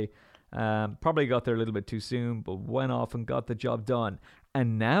day. Probably got there a little bit too soon, but went off and got the job done.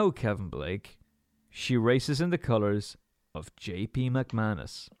 And now, Kevin Blake, she races in the colours of JP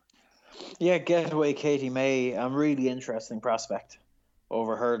McManus. Yeah, Getaway Katie May, a really interesting prospect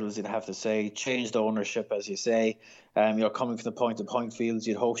over hurdles, you'd have to say. Changed ownership, as you say. Coming from the point-to-point fields,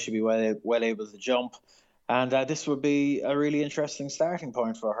 you'd hope she'd be well able to jump. And this would be a really interesting starting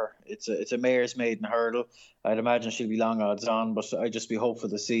point for her. It's a mare's maiden hurdle. I'd imagine she'll be long odds on, but I'd just be hopeful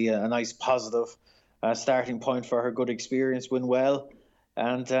to see a nice positive starting point for her. Good experience, win well.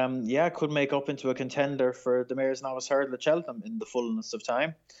 and could make up into a contender for the Mayor's Novice Hurdle at Cheltenham in the fullness of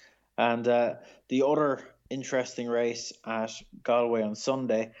time. And the other interesting race at Galway on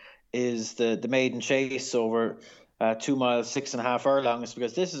Sunday is the maiden chase over 2 miles, 6.5 furlongs,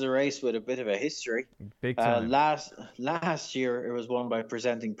 because this is a race with a bit of a history. Big time. Last year it was won by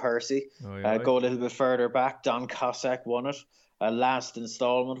Presenting Percy. Oh, go a little bit further back, Don Cossack won it. Last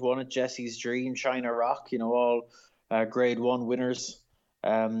installment won it, Jesse's Dream, China Rock, all Grade 1 winners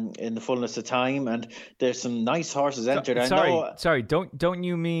in the fullness of time, and there's some nice horses entered. Sorry, don't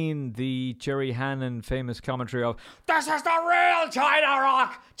you mean the Jerry Hannon famous commentary of "This is the real China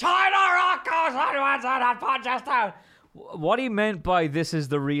Rock. China Rock goes on one side and punches down." What he meant by "this is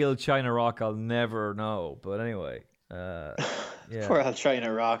the real China Rock," I'll never know. But anyway, yeah. Poor old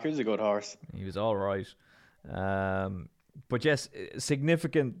China Rock. He was a good horse. He was all right. But yes,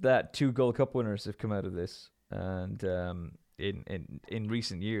 significant that 2 Gold Cup winners have come out of this, and in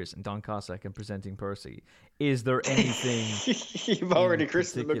recent years, and Don Cossack and Presenting Percy. Is there anything you've already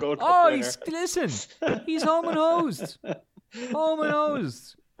christened him a Gold Cup winner? Listen, he's home and hosed.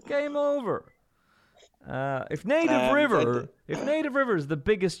 Game over. If Native River is the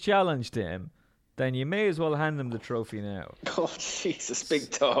biggest challenge to him, then you may as well hand him the trophy now. Oh Jesus,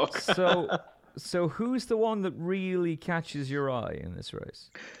 big talk. So who's the one that really catches your eye in this race?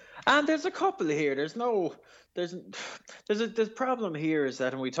 And there's a couple here. There's a problem here is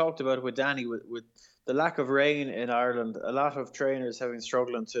that, and we talked about it with Danny, with the lack of rain in Ireland, a lot of trainers have been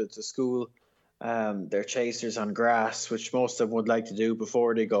struggling to school their chasers on grass, which most of them would like to do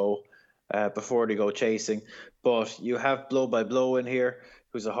before they go chasing. But you have Blow by Blow in here,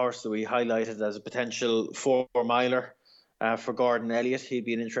 who's a horse that we highlighted as a potential 4-miler. For Gordon Elliott, he'd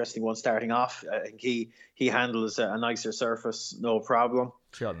be an interesting one starting off. I think he handles a nicer surface, no problem.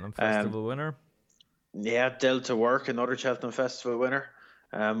 Cheltenham Festival winner. Yeah, Delta Work, another Cheltenham Festival winner.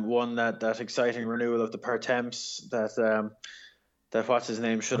 Won that exciting renewal of the Pertemps that what's his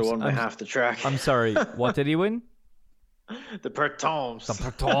name should have won by half the track. I'm sorry, what did he win? The Pertemps. The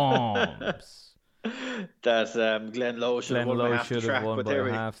Pertemps. That Glenn Lowe should have won by half the track. But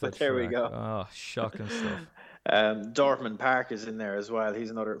there we go. Oh, shocking stuff. Dortmund Park is in there as well.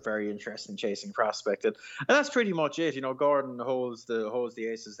 He's another very interesting chasing prospect, and that's pretty much it. Gordon holds the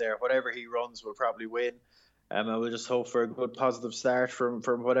aces there. Whatever he runs will probably win, and we'll just hope for a good positive start from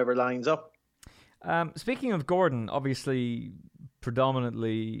whatever lines up. Speaking of Gordon, obviously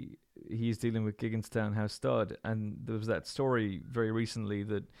predominantly he's dealing with Gigginstown House Stud, and there was that story very recently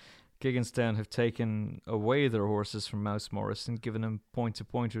that Gigginstown have taken away their horses from Mouse Morris and given him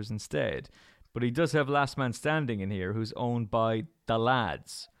pointers instead. But he does have Last Man Standing in here, who's owned by the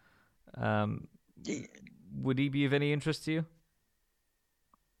Lads. Would he be of any interest to you?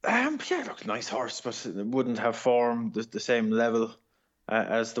 Yeah, look, nice horse, but it wouldn't have formed the same level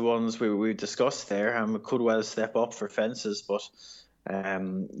as the ones we discussed there. It could well step up for fences, but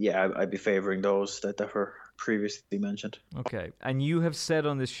I'd be favouring those that were previously mentioned. Okay, and you have said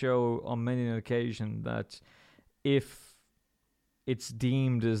on this show on many an occasion that if it's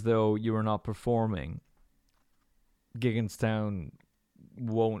deemed as though you are not performing, Gigginstown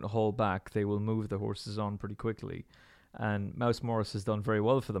won't hold back. They will move the horses on pretty quickly. And Mouse Morris has done very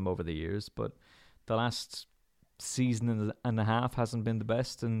well for them over the years, but the last season and a half hasn't been the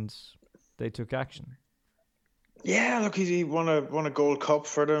best, and they took action. Yeah, look, he won a Gold Cup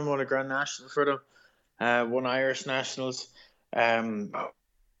for them, won a Grand National for them, won Irish Nationals.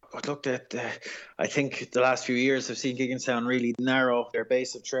 But look, I think the last few years have seen Gigginstown really narrow their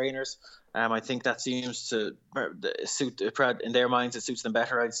base of trainers. I think that seems to suit, in their minds, it suits them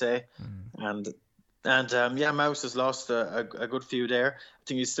better, I'd say. And Mouse has lost a good few there. I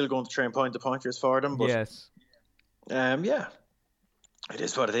think he's still going to train pointers for them. But, yes. It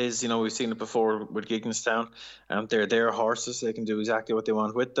is what it is. We've seen it before with Gigginstown. They're their horses. They can do exactly what they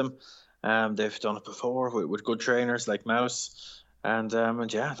want with them. They've done it before with good trainers like Mouse. And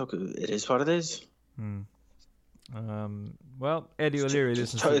look, it is what it is. Well, Eddie O'Leary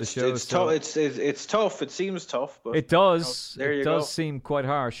listens to the show. It's tough. It seems tough, but it does. It does seem quite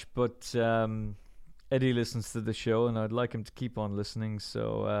harsh, but Eddie listens to the show, and I'd like him to keep on listening.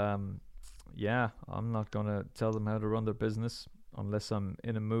 So I'm not going to tell them how to run their business unless I'm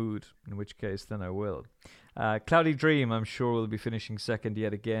in a mood, in which case then I will. Cloudy Dream, I'm sure, will be finishing second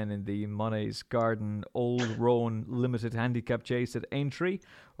yet again in the Monet's Garden Old Roan Limited Handicap Chase at Aintree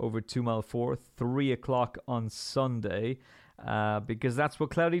over 2 Mile 4, 3 o'clock on Sunday, because that's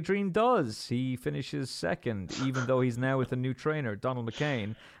what Cloudy Dream does. He finishes second, even though he's now with a new trainer, Donald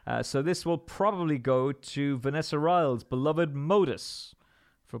McCain. So this will probably go to Vanessa Ryle's beloved Modus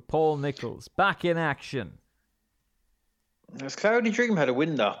for Paul Nichols. Back in action. Has Cloudy Dream had a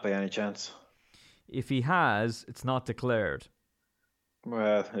wind up by any chance? If he has, it's not declared.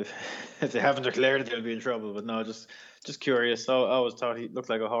 Well, if they haven't declared it, they'll be in trouble. But no, just curious. I always thought he looked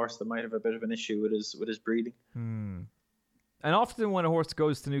like a horse that might have a bit of an issue with his breeding. And often when a horse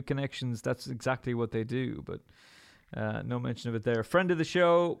goes to new connections, that's exactly what they do. But no mention of it there. Friend of the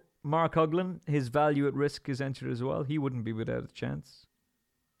show, Mark Huglin, his Value at Risk is entered as well. He wouldn't be without a chance.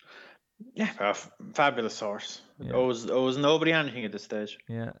 Yeah, fabulous horse. Yeah. Owes nobody anything at this stage.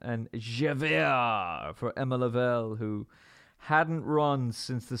 Yeah, and Javert for Emma Lavelle, who hadn't run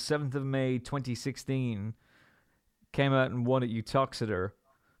since the 7th of May 2016, came out and won at Uttoxeter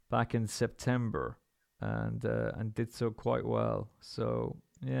back in September, and did so quite well. So,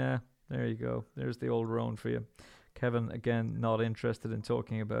 yeah, there you go. There's the old roan for you. Kevin, again, not interested in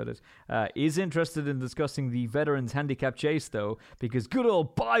talking about it. Is interested in discussing the Veterans Handicap Chase, though, because good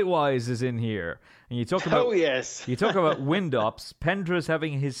old Bywise is in here. And you talk about... Oh, yes. You talk about wind-ups. Pendra's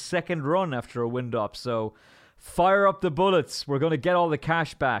having his second run after a wind-up, so fire up the bullets. We're going to get all the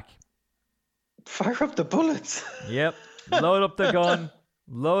cash back. Fire up the bullets? Yep. Load up the gun.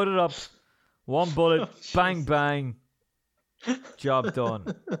 Load it up. One bullet. Bang, bang. Job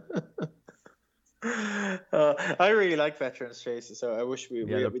done. I really like Veterans Chases, so I wish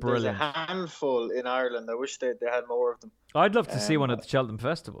there's a handful in Ireland. I wish they had more of them. I'd love to see one at the Cheltenham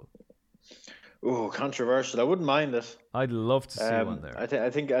Festival. Oh, controversial. I wouldn't mind it. I'd love to see one there. I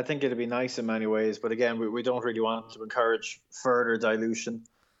think it'd be nice in many ways, but again, we don't really want to encourage further dilution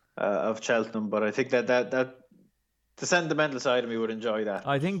of Cheltenham. But I think that the sentimental side of me would enjoy that.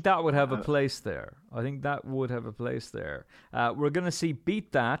 I think that would have a place there. We're going to see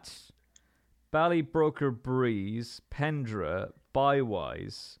Beat That, Ballybroker Breeze, Pendra,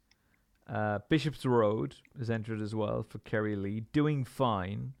 Bywise, Bishop's Road is entered as well for Kerry Lee. Doing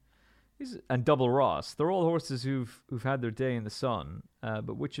Fine, and Double Ross. They're all horses who've had their day in the sun.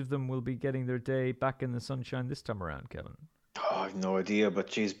 But which of them will be getting their day back in the sunshine this time around, Kevin? Oh, I've no idea, but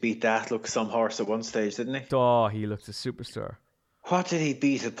geez, Beat That looked some horse at one stage, didn't he? Oh, he looked a superstar. What did he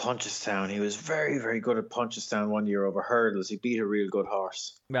beat at Punchestown? He was very, very good at Punchestown one year over hurdles. He beat a real good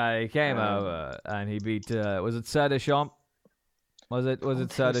horse. He came out and he beat. Was it Sadechamp? Was it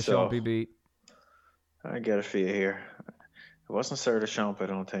Sadechamp he beat? I get it for you here. It wasn't Sadechamp, I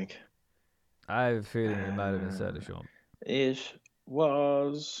don't think. I have a feeling it might have been Sadechamp. It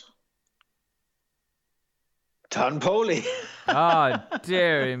was Tonpoli.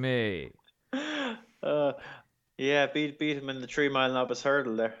 Dearie me. Yeah, beat him in the 3 mile novice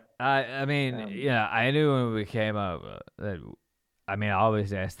hurdle there. I mean, I knew when we came out that. I mean,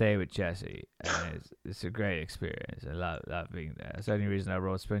 obviously I stay with Jesse, and it's a great experience. I love being there. That's the only reason I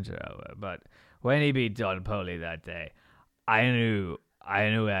wrote Sprinter out. But when he beat Don Poli that day, I knew I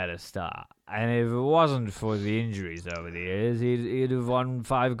had to stop. And if it wasn't for the injuries over the years, he'd have won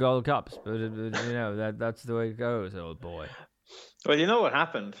 5 Gold Cups. But that's the way it goes, old boy. Well, you know what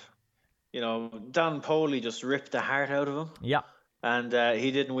happened? Don Poli just ripped the heart out of him. Yeah. And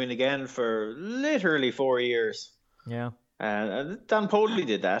he didn't win again for literally 4 years. Yeah. And Don Poli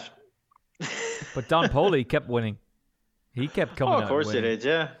did that. But Don Poli kept winning. He kept coming out. Of course he did,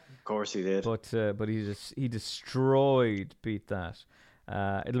 yeah. Of course he did. But he destroyed Beat That.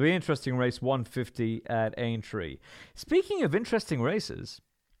 It'll be an interesting race, 150 at Aintree. Speaking of interesting races,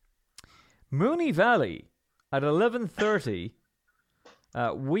 Mooney Valley at 11:30.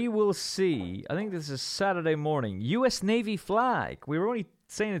 We will see, I think this is Saturday morning, U.S. Navy flag. We were only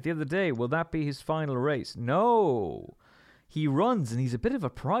saying it the other day, will that be his final race? No. He runs, and he's a bit of a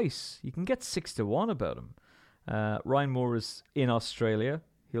price. You can get 6-1 about him. Ryan Moore is in Australia.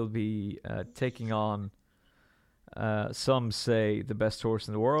 He'll be taking on, some say, the best horse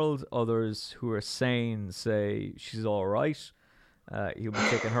in the world. Others who are sane say she's all right. He'll be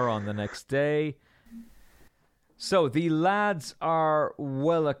taking her on the next day. So the lads are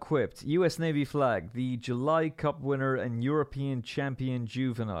well equipped. U.S. Navy flag, the July Cup winner and European champion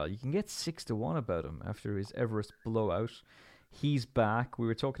juvenile. You can get 6-1 about him after his Everest blowout. He's back. We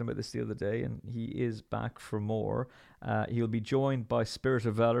were talking about this the other day, and he is back for more. He'll be joined by Spirit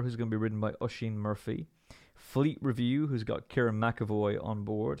of Valor, who's going to be ridden by Oisin Murphy. Fleet Review, who's got Kieran McAvoy on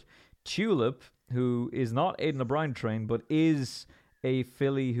board. Tulip, who is not Aidan O'Brien trained, but is a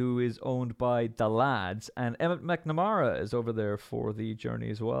filly who is owned by the lads, and Emmett McNamara is over there for the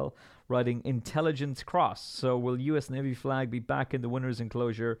journey as well, riding Intelligence Cross. So will US Navy flag be back in the winner's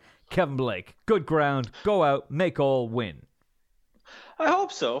enclosure? Kevin Blake, good ground, go out, make all, win. I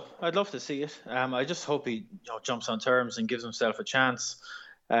hope so. I'd love to see it. I just hope he jumps on terms and gives himself a chance.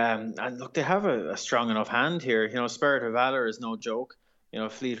 And look, they have a strong enough hand here. Spirit of Valor is no joke.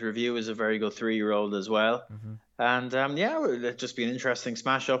 Fleet Review is a very good 3-year-old as well. Mm-hmm. And it'll just be an interesting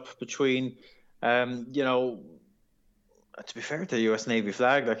smash up between, to be fair to the US Navy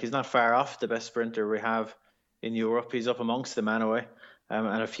flag, like he's not far off the best sprinter we have in Europe. He's up amongst them anyway,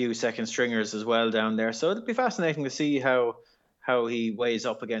 and a few second stringers as well down there. So it'll be fascinating to see how he weighs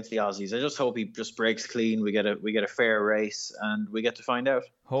up against the Aussies. I just hope he just breaks clean. We get a fair race, and we get to find out.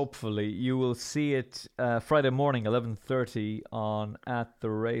 Hopefully, you will see it Friday morning, 11:30 on At the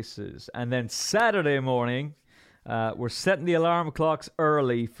Races, and then Saturday morning, we're setting the alarm clocks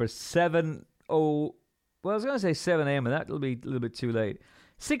early for 7 a.m., and that'll be a little bit too late.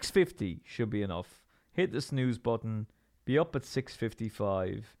 6:50 should be enough. Hit the snooze button. Be up at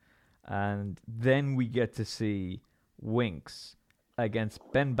 6:55, and then we get to see Winx against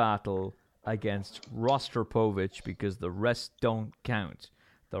Ben Battle against Rostropovich, because the rest don't count.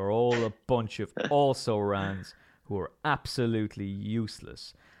 They're all a bunch of also-rans who are absolutely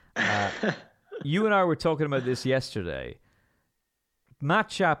useless. You and I were talking about this yesterday. Matt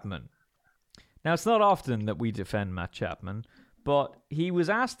Chapman. Now, it's not often that we defend Matt Chapman, but he was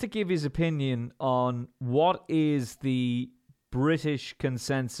asked to give his opinion on what is the British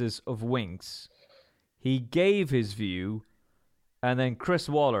consensus of Winx. He gave his view, and then Chris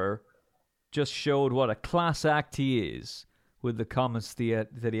Waller just showed what a class act he is with the comments that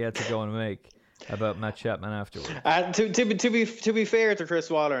he had to go and make about Matt Chapman afterwards. To be fair to Chris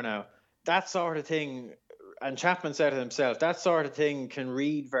Waller now, that sort of thing, and Chapman said it himself, that sort of thing can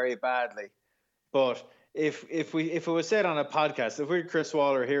read very badly. But if it was said on a podcast, if we're Chris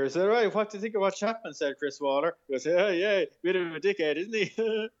Waller here and said, right, what do you think of what Chapman said, Chris Waller? We'll say, oh yeah, bit of a dickhead, isn't he?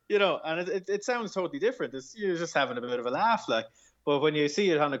 And it sounds totally different. You're just having a bit of a laugh, like. But when you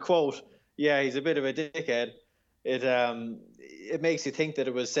see it on a quote, yeah, he's a bit of a dickhead. It makes you think that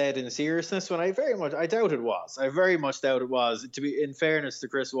it was said in seriousness. When I doubt it was. I very much doubt it was. To be in fairness to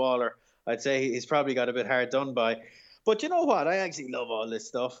Chris Waller, I'd say he's probably got a bit hard done by. But you know what? I actually love all this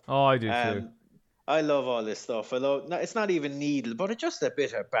stuff. Oh, I do too. I love all this stuff. It's not even needed, but it's just a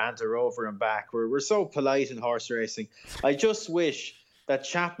bit of banter over and back. We're so polite in horse racing. I just wish that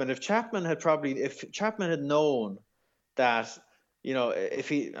if Chapman had known that,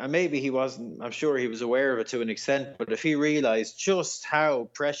 maybe he wasn't, I'm sure he was aware of it to an extent, but if he realised just how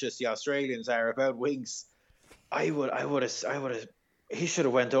precious the Australians are about Winx, he should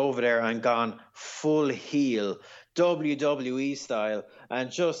have went over there and gone full heel, WWE style,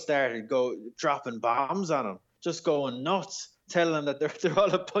 and just started dropping bombs on him, just going nuts, telling them that they're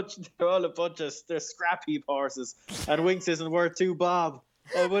all a bunch of they're scrap heap horses, and Winx isn't worth 2 bob.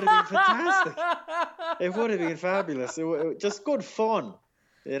 Oh, it would have been fantastic. It would have been fabulous. Just good fun,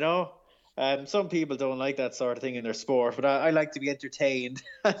 Some people don't like that sort of thing in their sport, but I like to be entertained.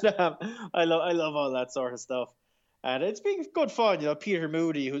 I love all that sort of stuff. And it's been good fun, Peter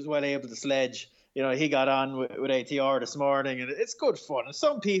Moody, who's well able to sledge, he got on with ATR this morning, and it's good fun. And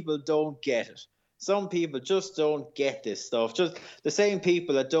some people don't get it. Some people just don't get this stuff. Just the same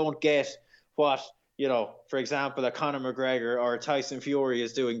people that don't get what, for example, a Conor McGregor or Tyson Fury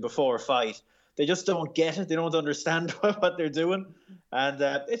is doing before a fight. They just don't get it. They don't understand what they're doing. And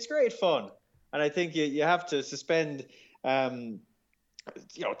it's great fun. And I think you have to suspend, don't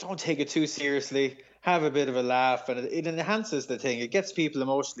take it too seriously. Have a bit of a laugh, and it enhances the thing. It gets people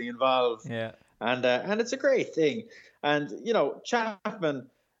emotionally involved. Yeah. And it's a great thing. And, Chapman,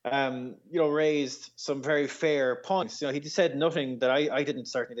 raised some very fair points. He said nothing that I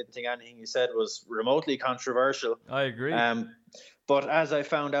certainly didn't think anything he said was remotely controversial. I agree. But as I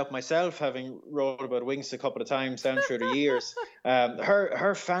found out myself, having wrote about Winx a couple of times down through the years,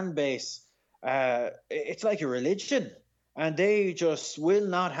 her fan base, it's like a religion. And they just will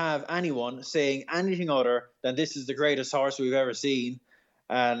not have anyone saying anything other than this is the greatest horse we've ever seen.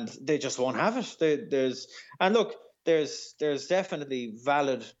 And they just won't have it. There's definitely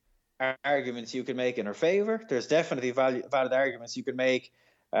valid arguments you can make in her favour. There's definitely valid arguments you can make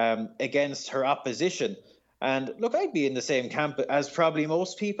against her opposition. And look, I'd be in the same camp as probably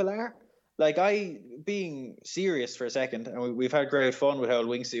most people are. Like, being serious for a second, and we've had great fun with old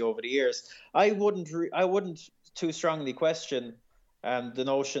Winxie over the years. I wouldn't too strongly question the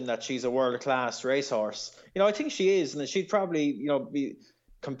notion that she's a world-class racehorse. I think she is, and she'd probably,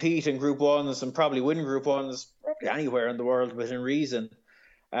 compete in Group 1s and probably win Group 1s probably anywhere in the world within reason.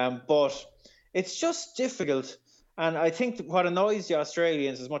 But it's just difficult. And I think what annoys the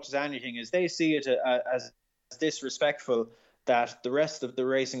Australians as much as anything is they see it as disrespectful that the rest of the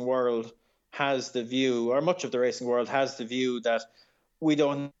racing world has the view, or much of the racing world has the view, that we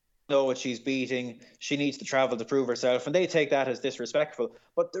don't know what she's beating. She needs to travel to prove herself. And they take that as disrespectful.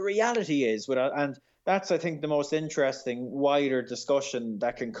 But the reality is, and I think, the most interesting, wider discussion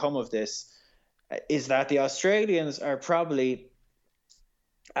that can come of this, is that the Australians are probably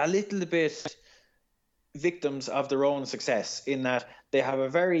a little bit victims of their own success, in that they have a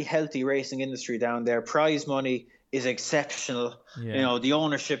very healthy racing industry down there. Prize money is exceptional. Yeah. The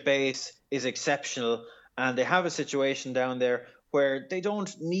ownership base is exceptional, and they have a situation down there where they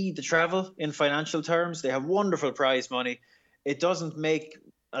don't need to travel in financial terms. They have wonderful prize money. It doesn't make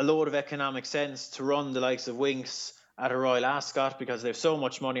a load of economic sense to run the likes of Winx at a Royal Ascot because they have so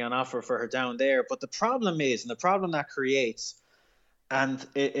much money on offer for her down there. But the problem is, and the problem that creates, and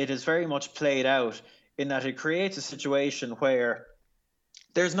it is very much played out, in that it creates a situation where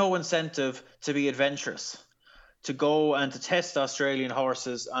there's no incentive to be adventurous, to go and to test Australian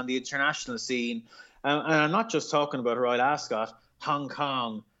horses on the international scene. And I'm not just talking about Royal Ascot, Hong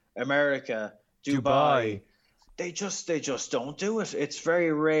Kong, America, Dubai. They just don't do it. It's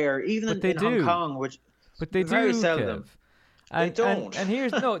very rare, even in Hong Kong, but they very do, seldom. Kev. And, they don't. And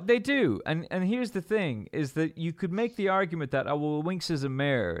here's they do. And here's the thing: is that you could make the argument that Winx is a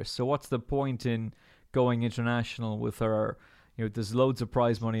mare, so what's the point in going international with her? There's loads of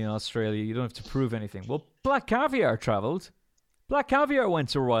prize money in Australia. You don't have to prove anything. Well, Black Caviar travelled. Black Caviar went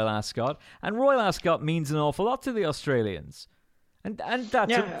to Royal Ascot, and Royal Ascot means an awful lot to the Australians. And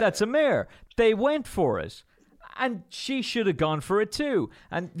that's a mare. They went for it. And she should have gone for it too.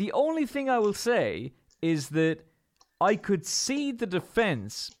 And the only thing I will say is that I could see the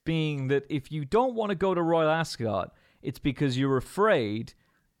defense being that if you don't want to go to Royal Ascot, it's because you're afraid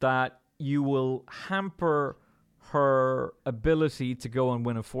that you will hamper her ability to go and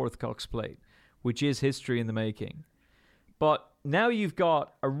win a fourth Cox Plate, which is history in the making. But now you've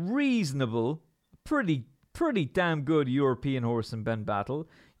got a reasonable, pretty damn good European horse in Ben Battle.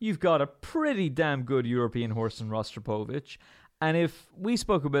 You've got a pretty damn good European horse in Rostropovich. And if we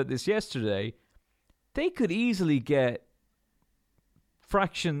spoke about this yesterday, they could easily get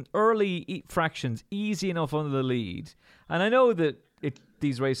early fractions easy enough under the lead. And I know that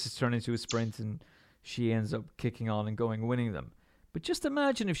these races turn into a sprint and she ends up kicking on and winning them. But just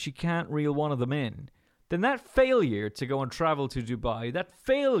imagine if she can't reel one of them in. Then that failure to go and travel to Dubai, that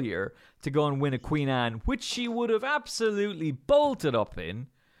failure to go and win a Queen Anne, which she would have absolutely bolted up in,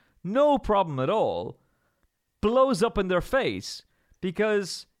 no problem at all, blows up in their face,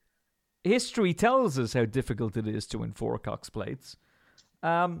 because history tells us how difficult it is to win 4 Cox Plates.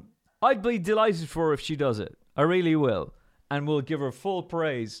 I'd be delighted for her if she does it. I really will. And we'll give her full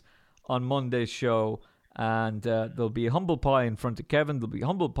praise on Monday's show. And there'll be a humble pie in front of Kevin. There'll be a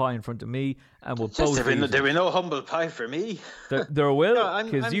humble pie in front of me, and we'll both. There will no humble pie for me. There will,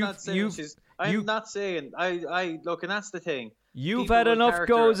 because I'm not saying. I look, and that's the thing. You've had enough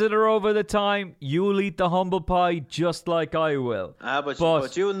goes at her over the time. You'll eat the humble pie just like I will.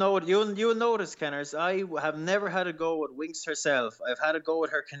 But you'll notice, Kenners, I have never had a go with Winx herself. I've had a go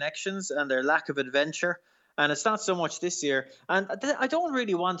with her connections and their lack of adventure, and it's not so much this year. And I don't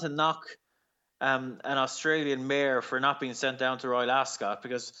really want to knock an Australian mare for not being sent down to Royal Ascot,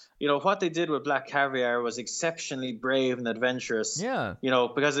 because what they did with Black Caviar was exceptionally brave and adventurous. Yeah.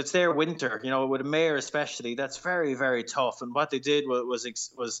 Because it's their winter. With a mare especially, that's very, very tough. And what they did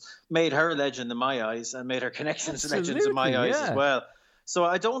was made her a legend in my eyes, and made her connections legends in my eyes as well. So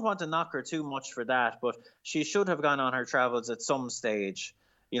I don't want to knock her too much for that, but she should have gone on her travels at some stage.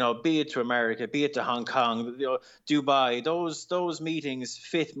 Be it to America, be it to Hong Kong, Dubai. Those meetings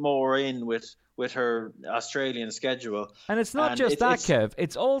fit more in with her Australian schedule. And it's not just that, Kev.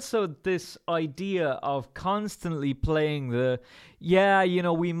 It's also this idea of constantly playing we're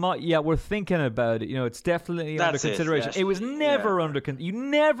thinking about it. It's definitely under consideration. It was never you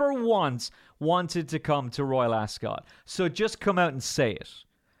never once wanted to come to Royal Ascot. So just come out and say it.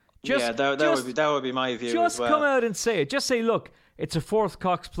 That would be my view as well. Just come out and say it. Just say, look, it's a 4th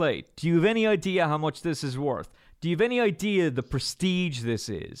Cox Plate. Do you have any idea how much this is worth? Do you have any idea the prestige this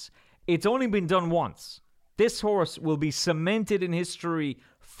is? It's only been done once. This horse will be cemented in history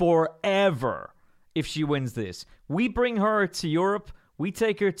forever if she wins this. We bring her to Europe. We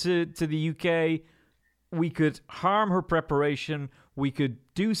take her to the UK. We could harm her preparation. We could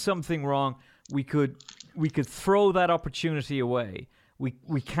do something wrong. We could throw that opportunity away.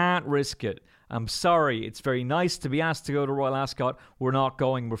 We can't risk it. I'm sorry. It's very nice to be asked to go to Royal Ascot. We're not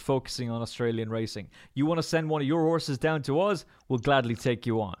going. We're focusing on Australian racing. You want to send one of your horses down to us? We'll gladly take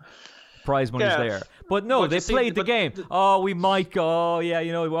you on. Prize money's there. But no, they played the game. We might go.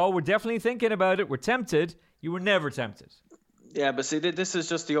 We're definitely thinking about it. We're tempted. You were never tempted. Yeah, but see, this is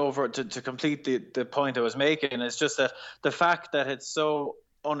just to complete the point I was making. It's just that the fact that it's so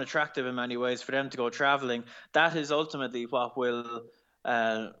unattractive in many ways for them to go travelling, that is ultimately what will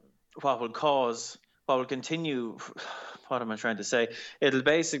cause what will continue. What am I trying to say? It'll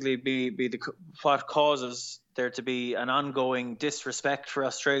basically be what causes there to be an ongoing disrespect for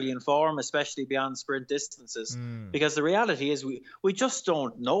Australian form, especially beyond sprint distances. Because the reality is we just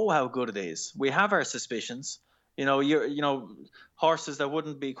don't know how good it is. We have our suspicions. Horses that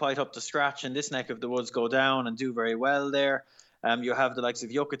wouldn't be quite up to scratch in this neck of the woods go down and do very well there. You have the likes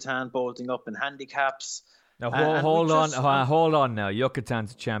of Yucatan bolting up in handicaps. Now hold on now.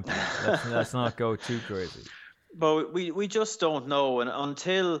 Yucatan's a champion. Let's not go too crazy. But we just don't know,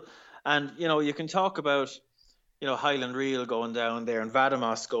 and you can talk about Highland Reel going down there and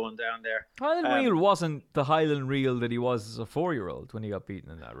Vadamos going down there. Highland Reel wasn't the Highland Reel that he was as a 4-year-old when he got beaten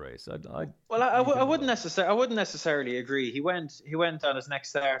in that race. I wouldn't necessarily agree. He went on his next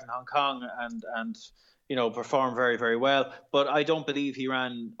start in Hong Kong and performed very, very well. But I don't believe he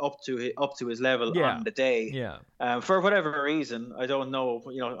ran up to his level on the day. Yeah. For whatever reason, I don't know.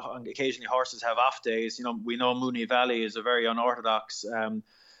 Occasionally horses have off days. We know Moonee Valley is a very unorthodox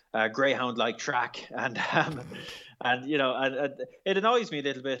greyhound-like track, and it annoys me a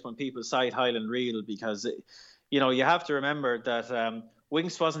little bit when people cite Highland Reel because you have to remember that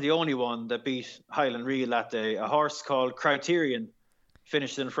Winx wasn't the only one that beat Highland Reel that day. A horse called Criterion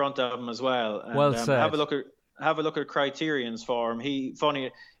finished in front of him as well. And, well said. Have a look at Criterion's form. He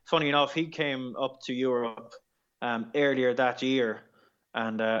funny enough, he came up to Europe earlier that year.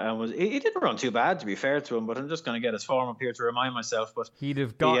 And he didn't run too bad, to be fair to him. But I'm just going to get his form up here to remind myself. But he'd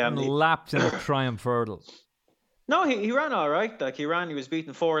have gotten lapped in a Triumph Hurdle. No, he ran all right. He was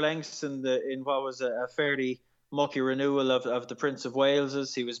beaten 4 lengths in what was a fairly mucky renewal of the Prince of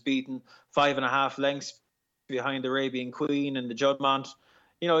Wales's. He was beaten 5.5 lengths behind the Arabian Queen and the Juddmonte.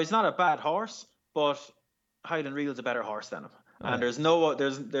 He's not a bad horse, but Highland Reel's a better horse than him. Oh. And there's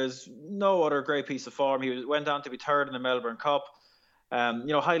no other great piece of form. He went on to be 3rd in the Melbourne Cup.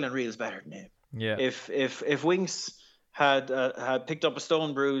 Highland Reel is better than him. Yeah. If Winx had picked up a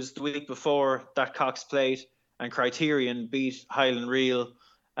stone bruise the week before that Cox Plate and Criterion beat Highland Reel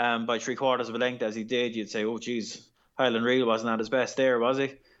by 3/4 of a length as he did, you'd say, oh geez, Highland Reel wasn't at his best there, was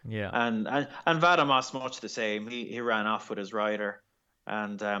he? Yeah. And Vadamos much the same. He ran off with his rider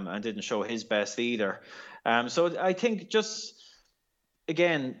and didn't show his best either. So I think just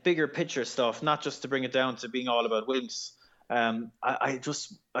again bigger picture stuff, not just to bring it down to being all about Winx.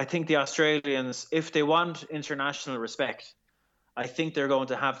 I think the Australians, if they want international respect, I think they're going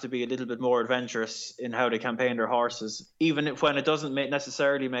to have to be a little bit more adventurous in how they campaign their horses, even when it doesn't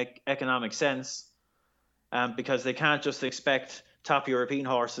necessarily make economic sense, because they can't just expect top European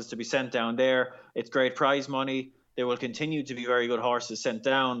horses to be sent down there. It's great prize money. There will continue to be very good horses sent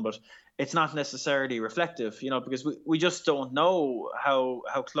down, but it's not necessarily reflective, because we just don't know how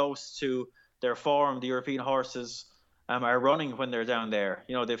close to their form the European horses are running when they're down there.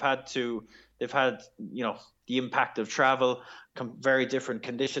 They've had the impact of travel, very different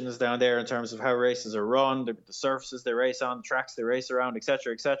conditions down there in terms of how races are run, the surfaces they race on, the tracks they race around,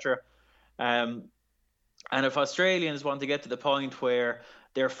 etc., etc. And if Australians want to get to the point where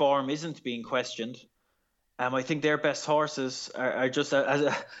their form isn't being questioned, I think their best horses are just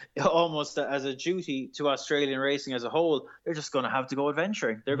almost as a duty to Australian racing as a whole. They're just going to have to go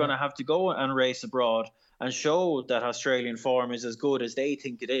adventuring. They're going to have to go and race abroad and show that Australian form is as good as they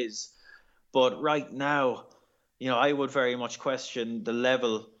think it is. But right now, I would very much question the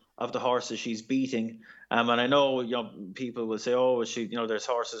level of the horses she's beating. And I know, people will say, oh, there's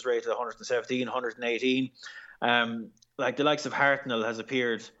horses rated 117, 118. Like the likes of Hartnell has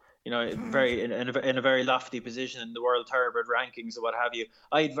appeared, in a very lofty position in the World Thoroughbred rankings or what have you.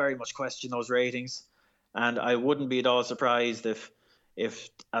 I'd very much question those ratings, and I wouldn't be at all surprised if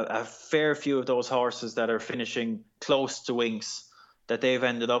a fair few of those horses that are finishing close to Winx, that they've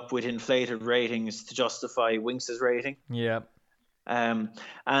ended up with inflated ratings to justify Winx's rating. Yeah. And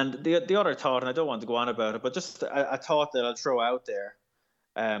the other thought, and I don't want to go on about it, but just a thought that I'll throw out there,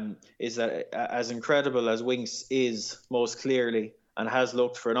 is that as incredible as Winx is most clearly and has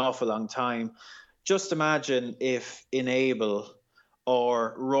looked for an awful long time, just imagine if Enable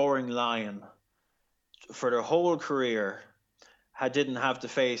or Roaring Lion for their whole career didn't have to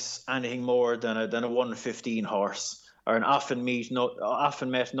face anything more than a 115 horse, or an often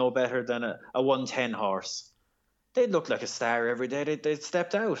met no better than a 110 horse. They'd look like a star every day. They'd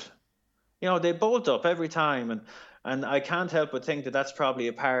stepped out. They bolt up every time. And I can't help but think that that's probably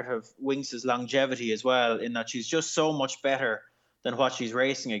a part of Winx's longevity as well, in that she's just so much better than what she's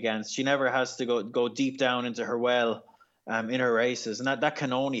racing against. She never has to go deep down into her well in her races. And that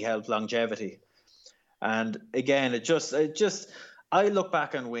can only help longevity. And again, I look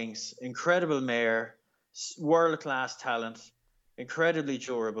back on Winx, incredible mare, world-class talent, incredibly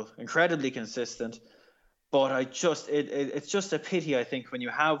durable, incredibly consistent. But it's just a pity, I think, when you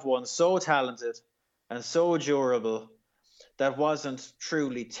have one so talented and so durable that wasn't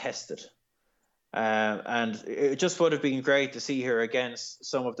truly tested. And it just would have been great to see her against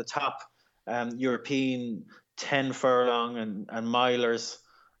some of the top European 10 furlong and milers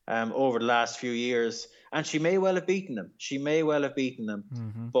over the last few years. And she may well have beaten them.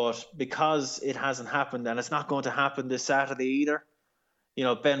 Mm-hmm. But because it hasn't happened, and it's not going to happen this Saturday either,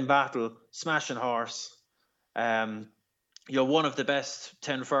 Ben Battle, smashing horse, one of the best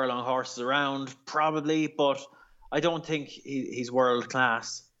 10 furlong horses around, probably, but I don't think he's world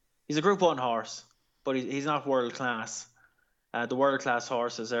class. He's a Group 1 horse, but he's not world class. The world class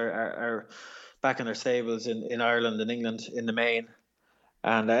horses are back in their stables in Ireland and England in the main.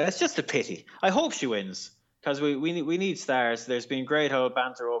 And it's just a pity. I hope she wins, because we need stars. There's been great old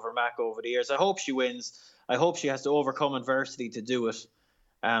banter over Mac over the years. I hope she wins. I hope she has to overcome adversity to do it,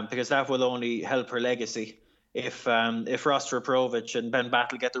 because that will only help her legacy. If Rostropovich and Ben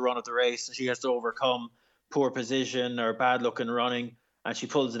Battle get the run of the race and she has to overcome poor position or bad luck in running and she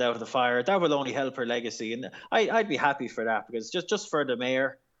pulls it out of the fire, that will only help her legacy. And I'd be happy for that, because just for the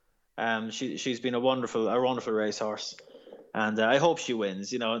mare, she's been a wonderful racehorse. And I hope she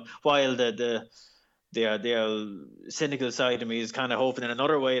wins. While the cynical side of me is kind of hoping in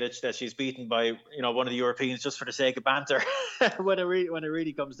another way that she's beaten by one of the Europeans just for the sake of banter. when it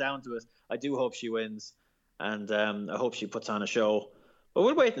really comes down to it, I do hope she wins, and I hope she puts on a show. But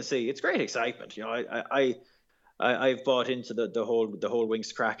we'll wait and see. It's great excitement. I've bought into the whole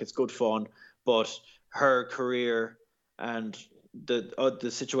Winx crack. It's good fun, but her career and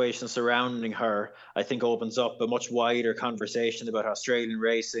the situation surrounding her, I think, opens up a much wider conversation about Australian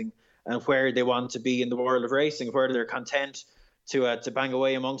racing and where they want to be in the world of racing, where they're content to bang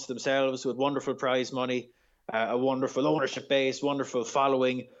away amongst themselves with wonderful prize money, a wonderful ownership base, wonderful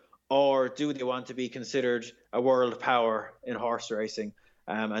following, or do they want to be considered a world power in horse racing?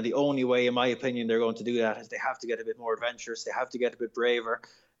 And the only way, in my opinion, they're going to do that is they have to get a bit more adventurous. They have to get a bit braver.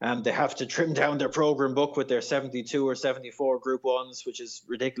 They have to trim down their program book with their 72 or 74 Group 1s, which is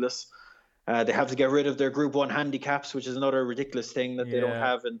ridiculous. They have to get rid of their Group 1 handicaps, which is another ridiculous thing that they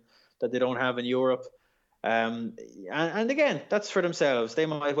don't have in Europe. And again, that's for themselves. They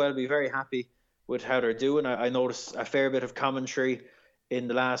might well be very happy with how they're doing. I noticed a fair bit of commentary in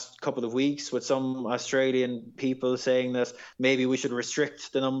the last couple of weeks with some Australian people saying that maybe we should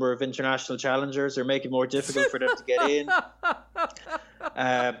restrict the number of international challengers or make it more difficult for them to get in.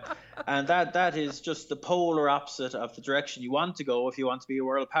 And that is just the polar opposite of the direction you want to go if you want to be a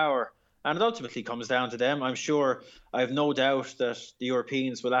world power. And it ultimately comes down to them. I'm sure, I have no doubt that the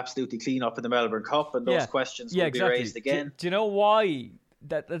Europeans will absolutely clean up in the Melbourne Cup, and those questions will be raised again. Do you know why?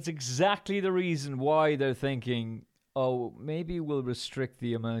 That's exactly the reason why they're thinking, oh, maybe we'll restrict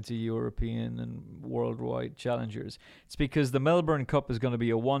the amount of European and worldwide challengers. It's because the Melbourne Cup is going to be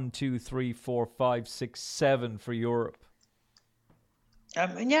a 1, 2, 3, 4, 5, 6, 7 for Europe.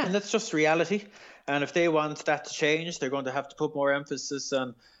 And that's just reality. And if they want that to change, they're going to have to put more emphasis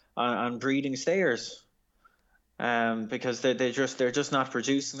on breeding stayers, because they're just not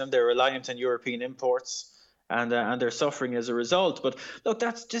producing them. They're reliant on European imports. And they're suffering as a result. But look,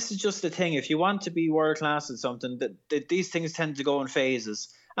 this is just the thing. If you want to be world class at something, that these things tend to go in phases.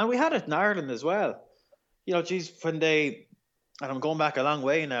 And we had it in Ireland as well. When and I'm going back a long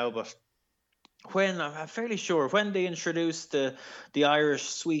way now, but I'm fairly sure when they introduced the Irish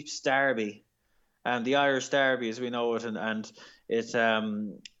Sweeps Derby, the Irish Derby as we know it, and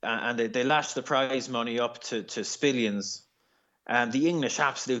they lashed the prize money up to spillions, and the English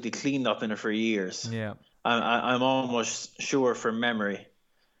absolutely cleaned up in it for years. Yeah. I'm almost sure from memory,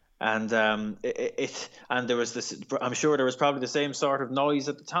 and there was this. I'm sure there was probably the same sort of noise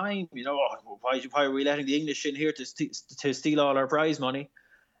at the time. Why are we letting the English in here to steal all our prize money?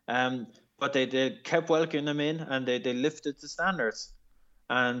 But they kept welcoming them in, and they lifted the standards,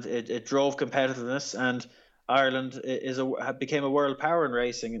 and it drove competitiveness, and Ireland became a world power in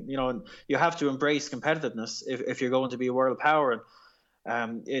racing. And you have to embrace competitiveness if you're going to be a world power.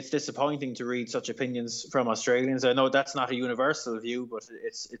 And it's disappointing to read such opinions from Australians. I know that's not a universal view, but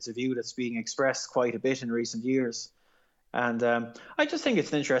it's a view that's being expressed quite a bit in recent years. And I just think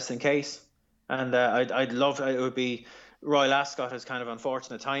it's an interesting case. And it would be Royal Ascot has kind of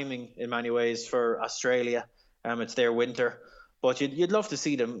unfortunate timing in many ways for Australia. It's their winter, but you'd love to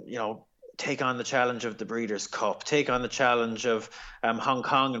see them, take on the challenge of the Breeders' Cup, take on the challenge of Hong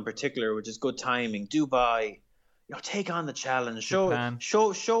Kong in particular, which is good timing. Dubai. Take on the challenge.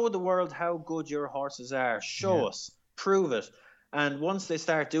 Show the world how good your horses are. Show us. Prove it. And once they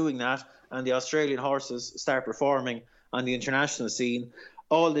start doing that, and the Australian horses start performing on the international scene,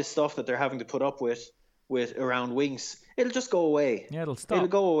 all this stuff that they're having to put up with with around Winx, it'll just go away. Yeah, it'll stop. It'll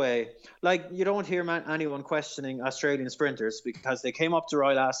go away. Like, you don't hear anyone questioning Australian sprinters because they came up to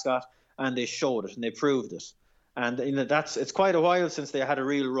Royal Ascot and they showed it and they proved it. And it's quite a while since they had a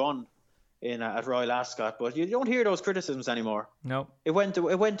real run at Royal Ascot, but you don't hear those criticisms anymore. No, it went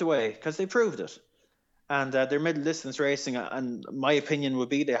away because they proved it. And their middle distance racing, and my opinion would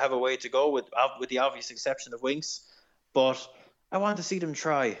be they have a way to go with the obvious exception of Winx, but I want to see them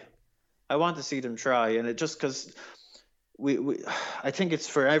try. And it just because I think it's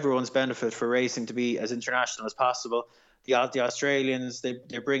for everyone's benefit for racing to be as international as possible. The Australians, they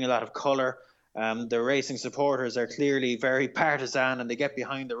bring a lot of colour. Their racing supporters are clearly very partisan and they get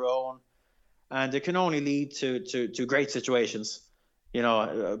behind their own. And it can only lead to great situations.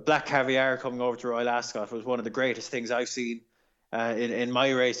 Black Caviar coming over to Royal Ascot was one of the greatest things I've seen in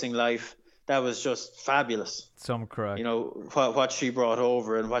my racing life. That was just fabulous. Some crack. What she brought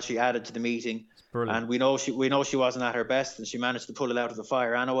over and what she added to the meeting. Brilliant. And we know she wasn't at her best, and she managed to pull it out of the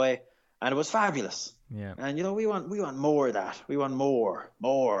fire anyway. And it was fabulous. Yeah. And we want more of that. We want more.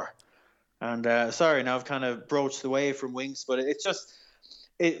 And sorry, now I've kind of broached away from Winx, but it's just.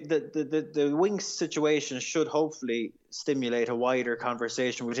 The Winx situation should hopefully stimulate a wider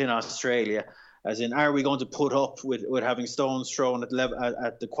conversation within Australia, as in, are we going to put up with having stones thrown at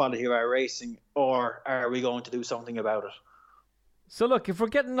the quality of our racing, or are we going to do something about it? So look, if we're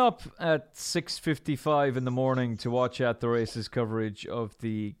getting up at 6:55 in the morning to watch At the Races coverage of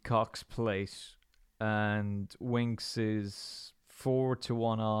the Cox Plate, and Winx is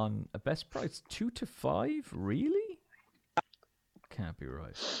 4-1 on a best price 2-5, really? Can't be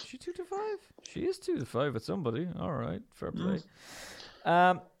right. Is she 2-5? She is 2-5 at somebody. All right, fair play.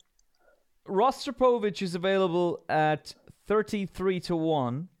 Rostropovich is available at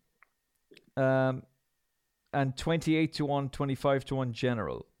 33-1, and 28-1, 25-1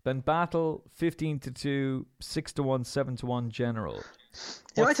 general. Ben Battle 15-2, 6-1, 7-1 general.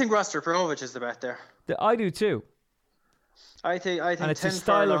 I think Rostropovich is the bet there. I do too. I think and it's 10 a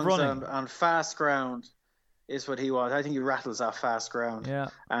style of running on fast ground is what he wants. I think he rattles off fast ground. Yeah.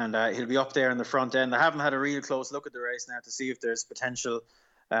 And he'll be up there in the front end. I haven't had a real close look at the race now to see if there's potential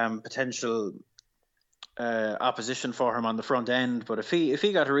opposition for him on the front end. But if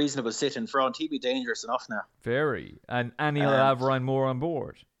he got a reasonable sit in front, he'd be dangerous enough now. Very. And he'll have Ryan Moore on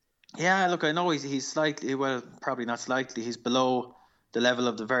board. Yeah, look, I know he's slightly, well, probably not slightly, he's below the level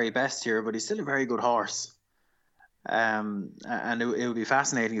of the very best here, but he's still a very good horse. And it would be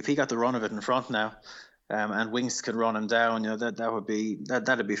fascinating if he got the run of it in front now. And Winx could run him down.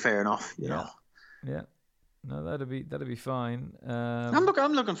 That'd be fair enough. You know. Yeah. No, that'd be fine. I'm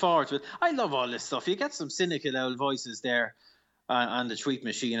looking forward to it. I love all this stuff. You get some cynical old voices there on the tweet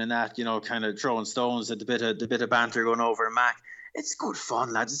machine and that, kind of throwing stones at the bit of banter going over in Mac. It's good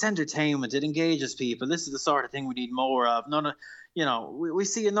fun, lads. It's entertainment. It engages people. This is the sort of thing we need more of. We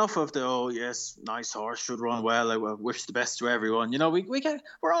see enough of the, oh yes, nice horse, should run well, I wish the best to everyone.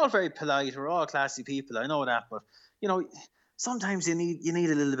 We're all very polite, we're all classy people, I know that, but sometimes you need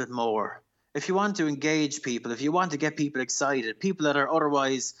a little bit more. If you want to engage people, if you want to get people excited, people that are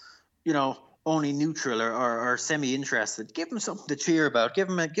otherwise, only neutral or semi-interested, give them something to cheer about, give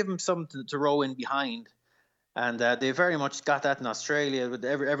them something to row in behind. And they very much got that in Australia.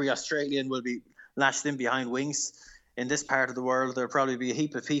 Every Australian will be lashed in behind Winx. In this part of the world, there'll probably be a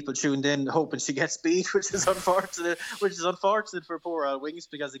heap of people tuned in hoping she gets beat, which is unfortunate for poor old Winx,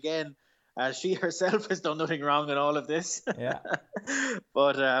 because again, she herself has done nothing wrong in all of this. Yeah.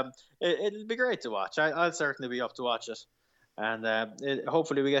 But it'll be great to watch. I'll certainly be up to watch it. And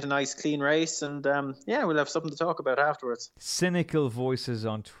hopefully we get a nice clean race, and we'll have something to talk about afterwards. Cynical voices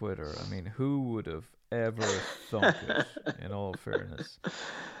on Twitter. I mean, who would have ever thought it, in all fairness?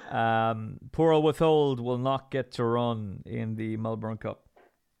 Poor old Withhold will not get to run in the Melbourne Cup.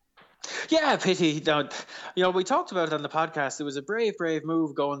 Yeah, pity. We talked about it on the podcast. It was a brave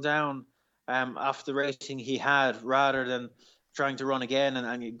move going down after the rating he had, rather than trying to run again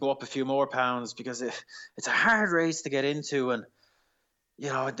and go up a few more pounds, because it's a hard race to get into, and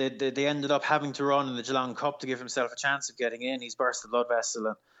they ended up having to run in the Geelong Cup to give himself a chance of getting in. He's burst the blood vessel,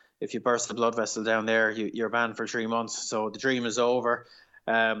 and if you burst the blood vessel down there, you're banned for 3 months. So the dream is over.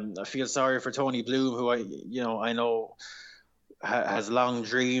 I feel sorry for Tony Bloom, who I know has long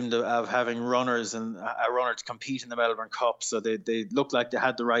dreamed of having runners and a runner to compete in the Melbourne Cup. So they look like they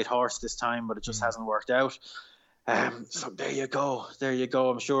had the right horse this time, but it just hasn't worked out. So there you go.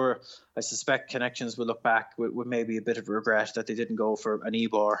 I'm sure. I suspect Connections will look back with maybe a bit of regret that they didn't go for an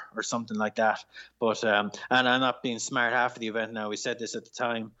Ebor or something like that. But and I'm not being smart after the event. Now we said this at the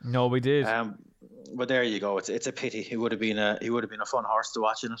time. No, we did. But there you go. It's a pity. He would have been a fun horse to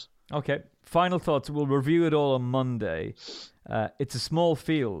watch in it. Okay. Final thoughts. We'll review it all on Monday. It's a small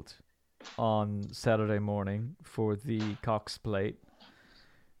field on Saturday morning for the Cox Plate.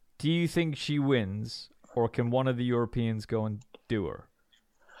 Do you think she wins, or can one of the Europeans go and do her?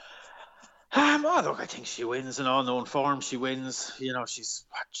 Look, I think she wins in all known form. She wins. She's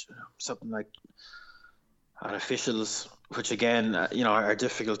something like artificials, which again, are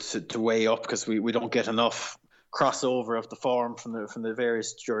difficult to weigh up because we don't get enough crossover of the form from the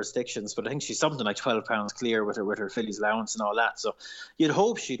various jurisdictions. But I think she's something like 12 pounds clear with her fillies allowance and all that. So you'd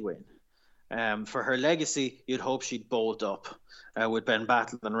hope she'd win. For her legacy, you'd hope she'd bolt up with Ben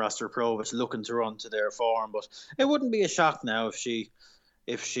Battle and Rostropovich looking to run to their form. But it wouldn't be a shock now if she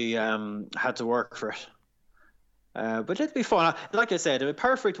had to work for it. But it'd be fun. Like I said, a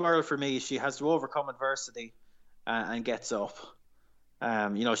perfect world for me. She has to overcome adversity and gets up.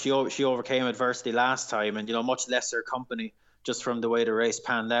 She overcame adversity last time, and much lesser company just from the way the race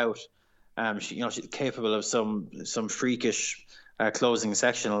panned out. She's capable of some freakish closing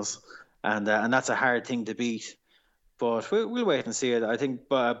sectionals, and that's a hard thing to beat. But we'll wait and see it. I think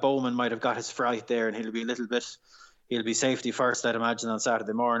Bowman might have got his fright there, and he'll be safety first, I'd imagine, on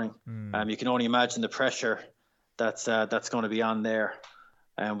Saturday morning. You can only imagine the pressure that's going to be on there,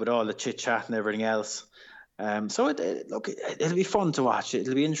 with all the chit chat and everything else. So it'll be fun to watch.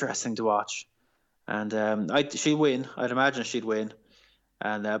 It'll be interesting to watch, and she'll win. I'd imagine she'd win,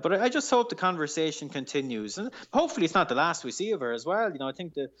 and but I just hope the conversation continues, and hopefully it's not the last we see of her as well. I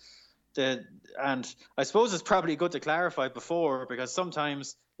think and I suppose it's probably good to clarify before, because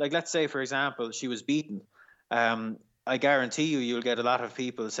sometimes, like let's say for example, she was beaten. I guarantee you'll get a lot of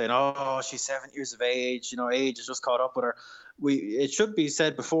people saying, "Oh, she's 7 years of age. Age has just caught up with her." It should be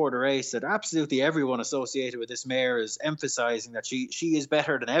said before the race that absolutely everyone associated with this mare is emphasising that she is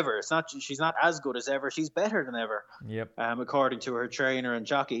better than ever. She's not as good as ever. She's better than ever. Yep. According to her trainer and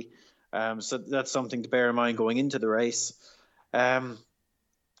jockey. So that's something to bear in mind going into the race.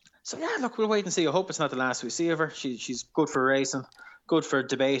 So yeah, look, we'll wait and see. I hope it's not the last we see of her. She's good for racing, good for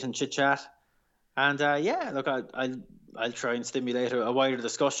debate and chit chat. And look, I'll try and stimulate a wider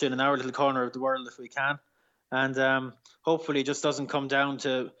discussion in our little corner of the world if we can. And hopefully it just doesn't come down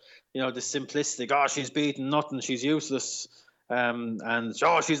to, the simplistic, she's beaten nothing, she's useless, and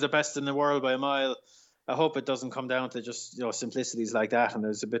she's the best in the world by a mile. I hope it doesn't come down to just, simplicities like that, and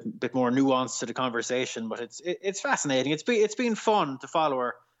there's a bit more nuance to the conversation. But it's fascinating. It's been fun to follow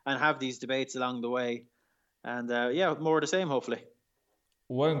her and have these debates along the way. And more of the same, hopefully.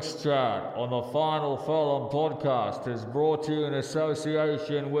 Winx Chat on the Final Furlong podcast is brought to you in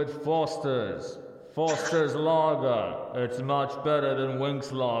association with Foster's. Foster's Lager. It's much better than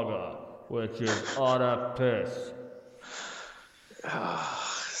Winx Lager, which is utter piss.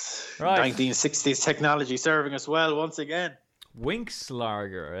 Right. 1960s technology serving us well once again. Winx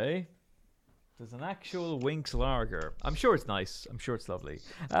Lager, eh? There's an actual Winx Lager. I'm sure it's nice. I'm sure it's lovely.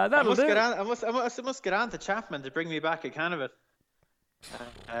 I must get on to Chapman to bring me back a can of it.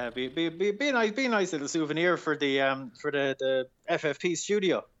 Be a nice little souvenir for the FFP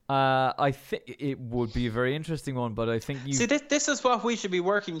studio. I think it would be a very interesting one, but I think you see this is what we should be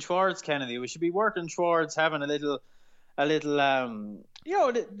working towards, Kennedy. We should be working towards having a little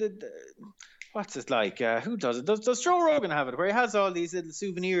what's it like? Who does it? Does Joe Rogan have it? Where he has all these little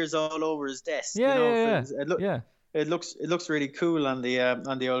souvenirs all over his desk. Yeah. It looks really cool on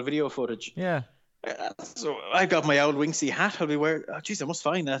the old video footage. Yeah. So I got my old Winxy hat. I'll be wearing. Oh, jeez, I must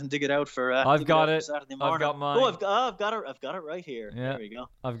find that and dig it out for. I've got it. I've got mine. Oh, I've got it right here. Yeah. There we go.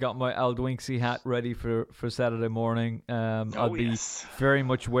 I've got my old Winxy hat ready for Saturday morning. I'll be very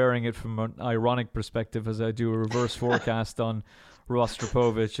much wearing it from an ironic perspective as I do a reverse forecast on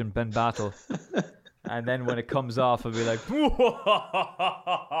Rostropovich and Ben Battle. And then when it comes off, I'll be like,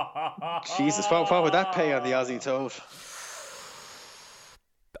 Jesus, what would that pay on the Aussie tote?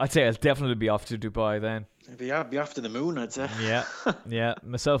 I'd say I'll definitely be off to Dubai then. Be off to the moon, I'd say. Yeah.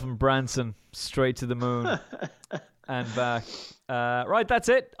 Myself and Branson straight to the moon and back. Right, that's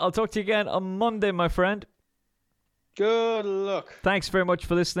it. I'll talk to you again on Monday, my friend. Good luck. Thanks very much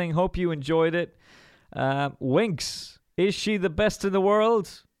for listening. Hope you enjoyed it. Winx, is she the best in the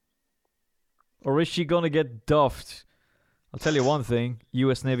world? Or is she going to get duffed? I'll tell you one thing.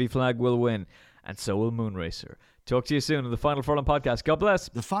 US Navy flag will win. And so will Moonracer. Talk to you soon on the Final Furlong podcast. God bless.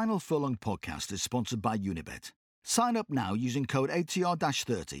 The Final Furlong podcast is sponsored by Unibet. Sign up now using code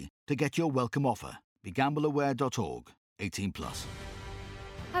ATR-30 to get your welcome offer. BeGambleAware.org. 18 plus.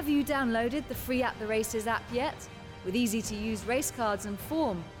 Have you downloaded the free At The Races app yet? With easy-to-use race cards and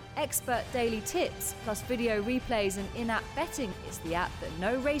form, expert daily tips, plus video replays and in-app betting, it's the app that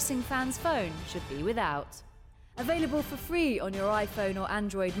no racing fan's phone should be without. Available for free on your iPhone or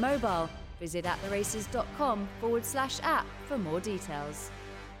Android mobile. Visit attheraces.com/app for more details.